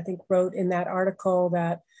 You, I think, wrote in that article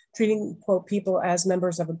that treating, quote, people as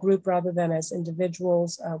members of a group rather than as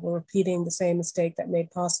individuals were repeating the same mistake that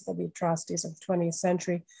made possible the atrocities of the 20th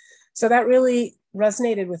century. So that really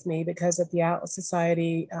resonated with me because at the Atlas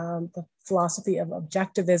Society, the philosophy of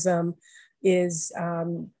objectivism is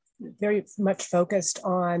very much focused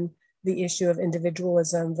on the issue of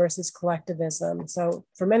individualism versus collectivism. So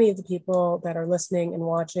for many of the people that are listening and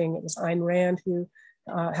watching, it was Ayn Rand who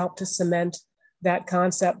helped to cement that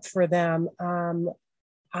concept for them.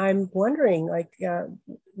 I'm wondering,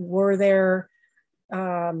 were there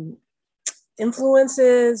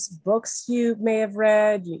influences, books you may have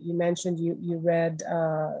read? You mentioned you read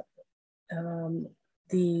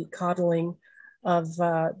The Coddling of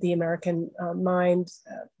the American Mind.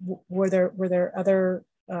 Were there other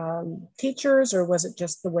teachers, or was it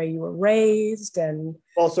just the way you were raised and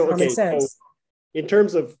also common sense? So in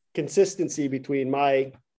terms of consistency between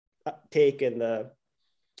my take and the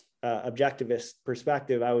objectivist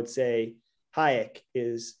perspective, I would say Hayek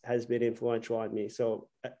has been influential on me. So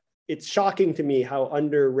it's shocking to me how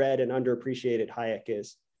underread and underappreciated Hayek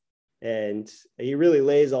is. And he really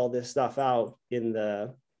lays all this stuff out in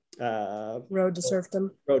the Road to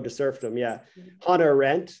Serfdom. Road to Serfdom, yeah. Hannah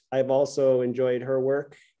Arendt, I've also enjoyed her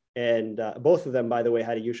work. And both of them, by the way,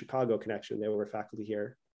 had a UChicago connection. They were faculty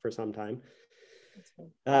here for some time.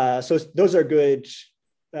 So those are good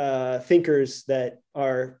thinkers that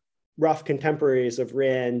are rough contemporaries of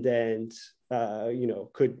Rand and,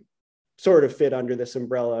 could sort of fit under this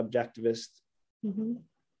umbrella objectivist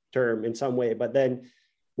term in some way. But then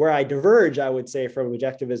where I diverge, I would say, from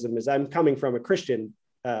objectivism is I'm coming from a Christian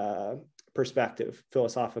perspective,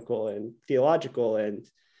 philosophical and theological. And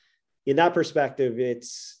in that perspective,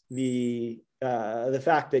 it's the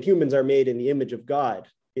fact that humans are made in the image of God.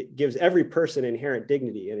 It gives every person inherent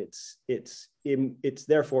dignity, and it's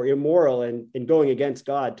therefore immoral and going against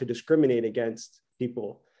God to discriminate against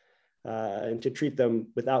people and to treat them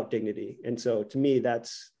without dignity. And so, to me,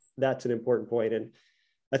 that's an important point. And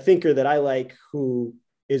a thinker that I like who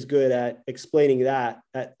is good at explaining that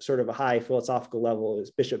at sort of a high philosophical level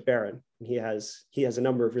is Bishop Barron. And he has a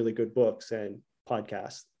number of really good books and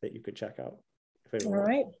podcasts that you could check out. All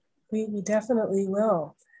right, we definitely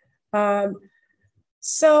will.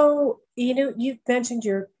 So, you've mentioned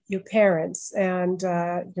your parents, and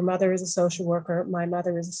your mother is a social worker. My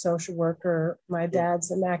mother is a social worker. My dad's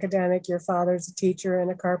an academic. Your father's a teacher and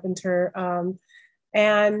a carpenter.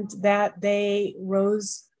 And that they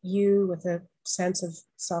rose you with a sense of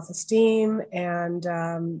self-esteem and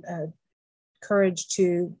courage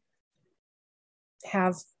to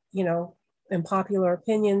have, unpopular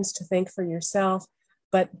opinions, to think for yourself.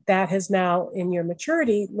 But that has now, in your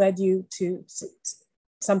maturity, led you to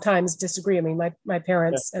sometimes disagree. I mean, my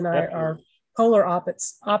parents and I are polar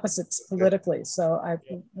opposites politically. So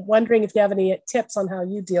I'm wondering if you have any tips on how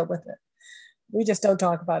you deal with it. We just don't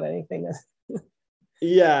talk about anything.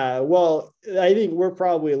 Yeah, well, I think we're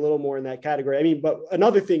probably a little more in that category. I mean, but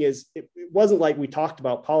another thing is, it wasn't like we talked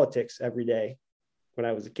about politics every day when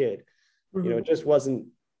I was a kid. It just wasn't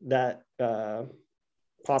that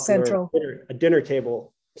popular Central. a dinner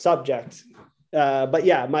table subject. But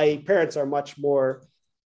yeah, my parents are much more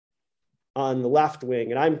on the left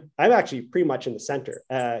wing, and I'm actually pretty much in the center.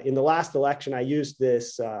 In the last election, I used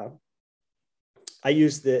this. I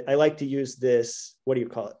like to use this. What do you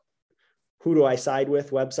call it? Who do I side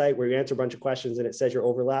with website, where you answer a bunch of questions and it says your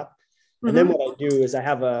overlap. Mm-hmm. And then what I do is I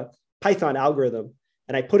have a Python algorithm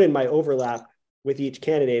and I put in my overlap with each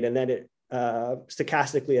candidate, and then it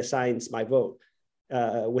stochastically assigns my vote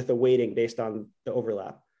with a weighting based on the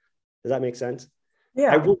overlap. Does that make sense?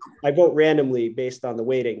 Yeah. I vote randomly based on the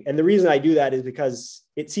weighting. And the reason I do that is because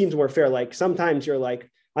it seems more fair. Like sometimes you're like,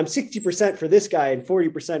 I'm 60% for this guy and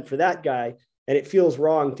 40% for that guy. And it feels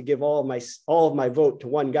wrong to give all of my vote to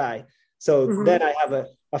one guy. So mm-hmm. then I have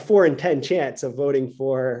a 4 in 10 chance of voting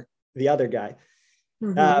for the other guy.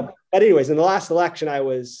 Mm-hmm. But anyways, in the last election, I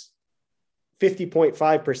was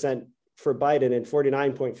 50.5% for Biden and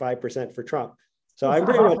 49.5% for Trump. So I'm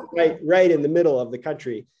pretty much right in the middle of the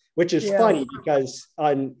country, which is funny because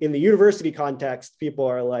in the university context, people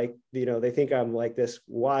are like, they think I'm like this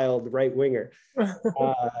wild right winger.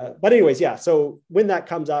 But anyways, yeah. So when that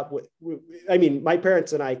comes up, my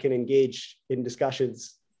parents and I can engage in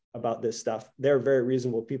discussions about this stuff. They're very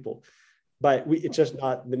reasonable people, but it's just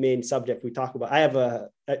not the main subject we talk about. I have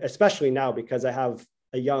especially now because I have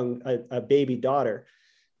a baby daughter.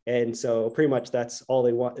 And so pretty much that's all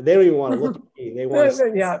they want. They don't even want to look at me. They want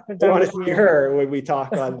to see her when we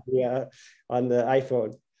talk on the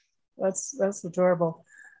iPhone. That's adorable.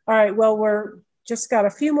 All right. Well, we're just got a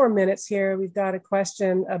few more minutes here. We've got a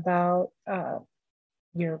question about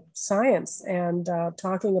your science and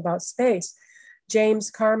talking about space. James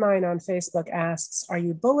Carmine on Facebook asks, are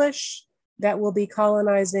you bullish that we'll be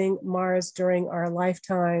colonizing Mars during our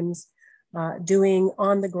lifetimes, doing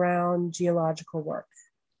on the ground geological work?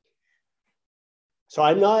 So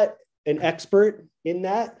I'm not an expert in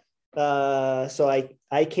that. So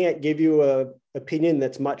I can't give you an opinion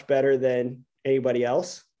that's much better than anybody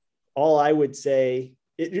else. All I would say,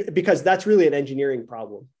 because that's really an engineering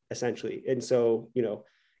problem, essentially. And so,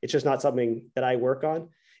 it's just not something that I work on.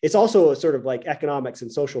 It's also a sort of like economics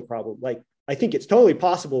and social problem. Like, I think it's totally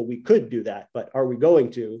possible we could do that, but are we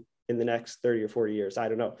going to in the next 30 or 40 years? I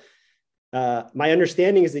don't know. My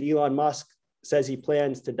understanding is that Elon Musk says he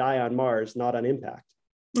plans to die on Mars, not on impact.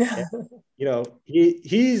 And,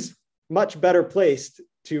 he's much better placed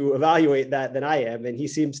to evaluate that than I am. And he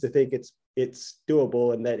seems to think it's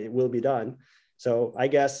doable and that it will be done. So I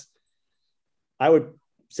guess I would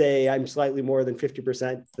say I'm slightly more than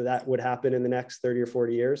 50% that would happen in the next 30 or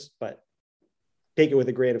 40 years, but take it with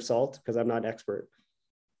a grain of salt because I'm not an expert.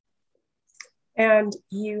 And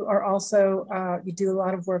you are also, you do a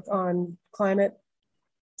lot of work on climate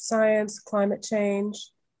science, climate change.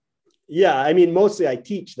 Yeah, mostly I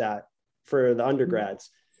teach that for the undergrads.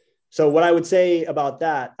 So what I would say about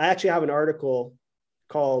that, I actually have an article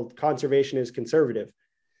called Conservation is Conservative.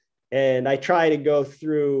 And I try to go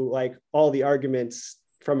through like all the arguments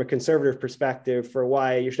from a conservative perspective for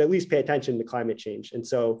why you should at least pay attention to climate change. And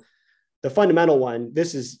so the fundamental one,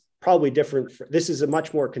 this is probably different. This is a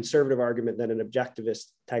much more conservative argument than an objectivist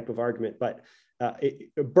type of argument. But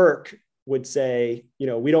Burke would say,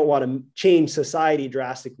 we don't want to change society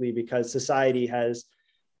drastically because society has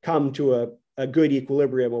come to a good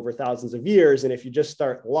equilibrium over thousands of years. And if you just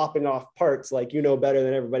start lopping off parts like better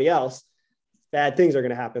than everybody else, bad things are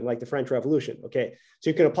going to happen, like the French Revolution. Okay, so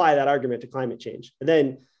you can apply that argument to climate change. And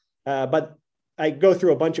then, but I go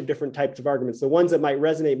through a bunch of different types of arguments. The ones that might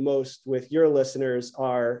resonate most with your listeners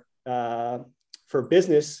are for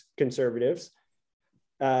business conservatives.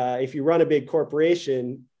 If you run a big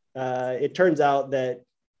corporation, it turns out that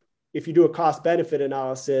if you do a cost-benefit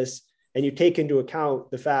analysis and you take into account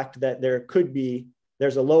the fact that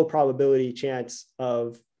there's a low probability chance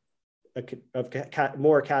of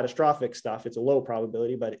more catastrophic stuff, it's a low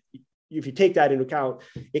probability, but if you take that into account,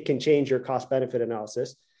 it can change your cost-benefit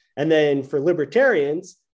analysis. And then for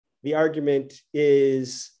libertarians, the argument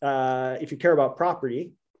is if you care about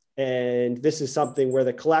property, and this is something where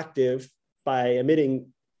the collective, by emitting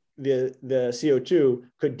the CO2,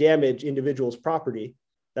 could damage individuals' property,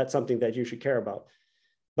 that's something that you should care about.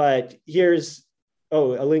 But here's, a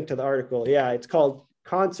link to the article. Yeah, it's called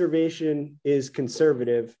Conservation is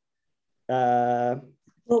Conservative.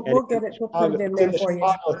 We'll get it. We'll put it in there for you.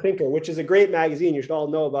 Chicago Thinker, which is a great magazine. You should all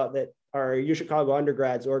know about that. Our UChicago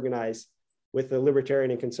undergrads organize with a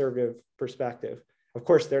libertarian and conservative perspective. Of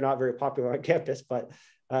course, they're not very popular on campus, but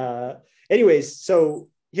anyways, so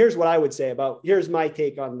here's what I would say here's my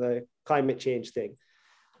take on the climate change thing.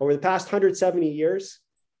 Over the past 170 years,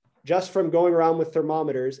 just from going around with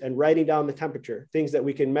thermometers and writing down the temperature, things that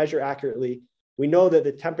we can measure accurately, we know that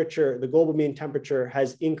the global mean temperature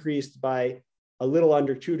has increased by a little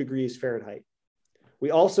under 2 degrees Fahrenheit. We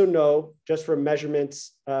also know, just from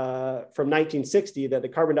measurements from 1960, that the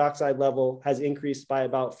carbon dioxide level has increased by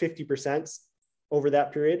about 50% over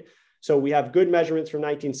that period. So we have good measurements from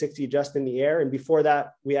 1960 just in the air. And before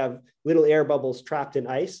that, we have little air bubbles trapped in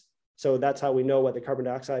ice. So that's how we know what the carbon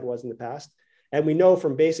dioxide was in the past. And we know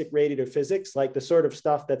from basic radiative physics, like the sort of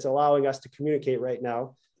stuff that's allowing us to communicate right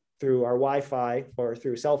now through our Wi-Fi or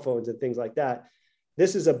through cell phones and things like that,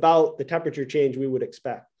 this is about the temperature change we would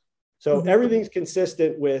expect. So everything's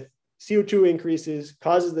consistent with CO2 increases,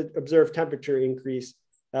 causes the observed temperature increase,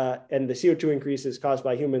 and the CO2 increase is caused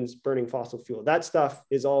by humans burning fossil fuel. That stuff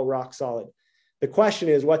is all rock solid. The question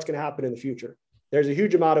is, what's going to happen in the future? There's a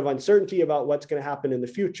huge amount of uncertainty about what's going to happen in the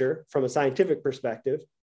future from a scientific perspective,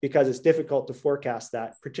 because it's difficult to forecast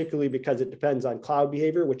that, particularly because it depends on cloud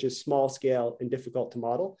behavior, which is small scale and difficult to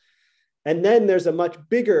model. And then there's a much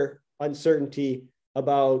bigger uncertainty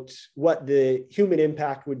about what the human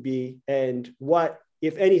impact would be and what,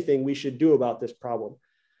 if anything, we should do about this problem.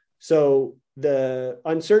 So the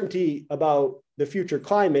uncertainty about the future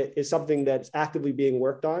climate is something that's actively being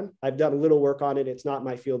worked on. I've done a little work on it. It's not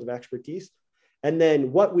my field of expertise. And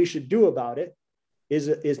then what we should do about it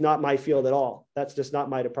is not my field at all. That's just not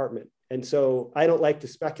my department. And so I don't like to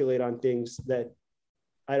speculate on things that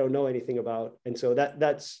I don't know anything about. And so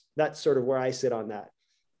that's sort of where I sit on that.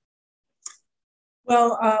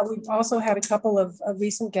 Well, we've also had a couple of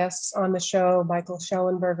recent guests on the show, Michael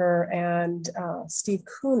Schellenberger and Steve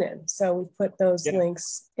Koonin. So we put those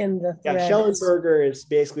links in the thread. Yeah, Schellenberger is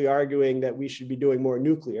basically arguing that we should be doing more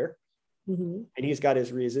nuclear. And he's got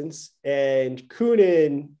his reasons. And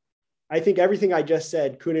Koonin, I think everything I just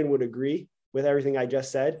said, Koonin would agree with everything I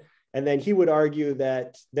just said. And then he would argue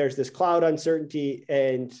that there's this cloud uncertainty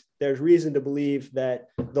and there's reason to believe that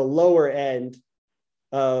the lower end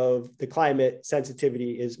of the climate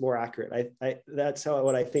sensitivity is more accurate. That's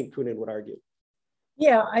what I think Koonin would argue.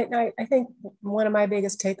 Yeah, I think one of my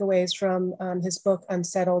biggest takeaways from his book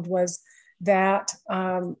Unsettled was that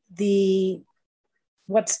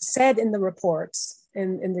what's said in the reports,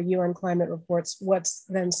 in the UN climate reports, what's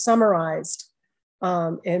then summarized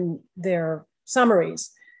in their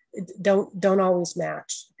summaries don't always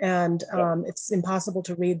match. And it's impossible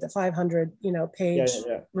to read the 500 page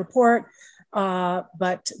report,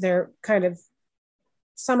 but they're kind of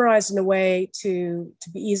summarized in a way to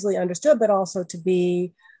be easily understood, but also to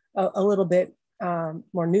be a little bit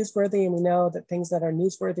more newsworthy. And we know that things that are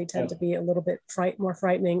newsworthy tend to be a little bit more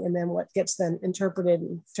frightening. And then what gets then interpreted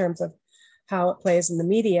in terms of how it plays in the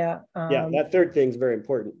media. That third thing is very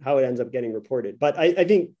important, how it ends up getting reported. But I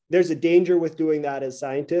think there's a danger with doing that as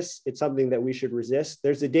scientists. It's something that we should resist.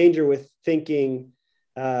 There's a danger with thinking,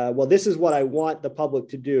 well, this is what I want the public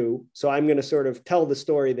to do, so I'm going to sort of tell the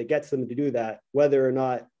story that gets them to do that, whether or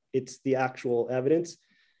not it's the actual evidence.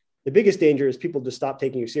 The biggest danger is people just stop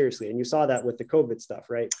taking you seriously. And you saw that with the COVID stuff,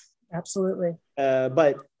 right? Absolutely.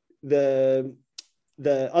 But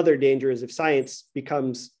the other danger is if science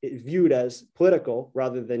becomes viewed as political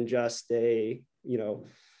rather than just a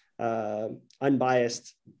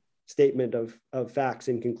unbiased statement of facts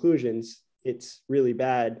and conclusions, it's really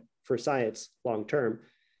bad for science long term.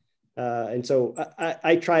 And so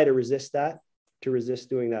I try to resist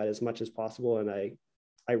doing that as much as possible. And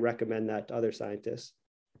I recommend that to other scientists.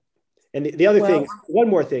 And the other thing, one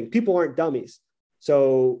more thing, people aren't dummies.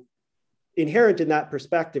 So inherent in that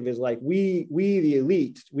perspective is like, we the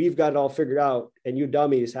elite, we've got it all figured out, and you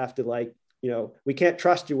dummies have to we can't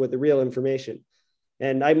trust you with the real information.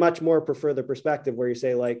 And I much more prefer the perspective where you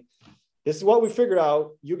say, like, this is what we figured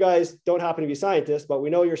out. You guys don't happen to be scientists, but we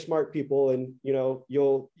know you're smart people, and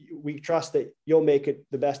we trust that you'll make it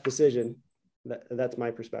the best decision. That's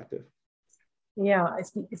my perspective. Yeah,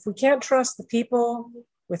 if we can't trust the people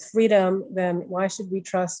with freedom, then why should we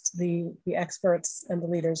trust the experts and the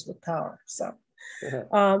leaders with power? So,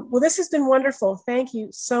 well, this has been wonderful. Thank you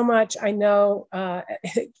so much. I know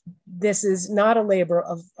this is not a labor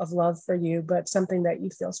of love for you, but something that you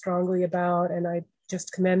feel strongly about. And I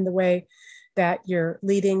just commend the way that you're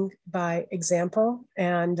leading by example.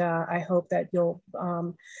 And I hope that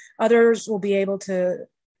others will be able to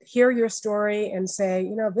hear your story and say,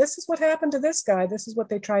 this is what happened to this guy. This is what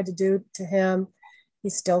they tried to do to him.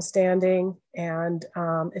 He's still standing, and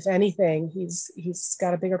if anything, he's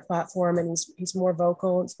got a bigger platform, and he's more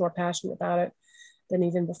vocal and he's more passionate about it than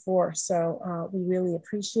even before. So we really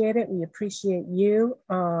appreciate it. We appreciate you.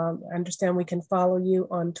 I understand we can follow you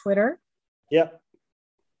on Twitter. Yep.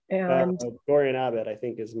 And Dorian Abbot, I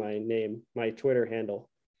think, is my name, my Twitter handle.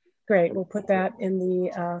 Great. We'll put that in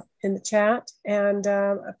the chat, and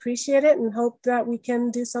appreciate it, and hope that we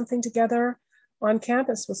can do something together on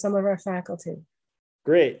campus with some of our faculty.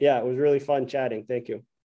 Great. Yeah, it was really fun chatting. Thank you.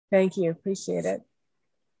 Thank you. Appreciate it.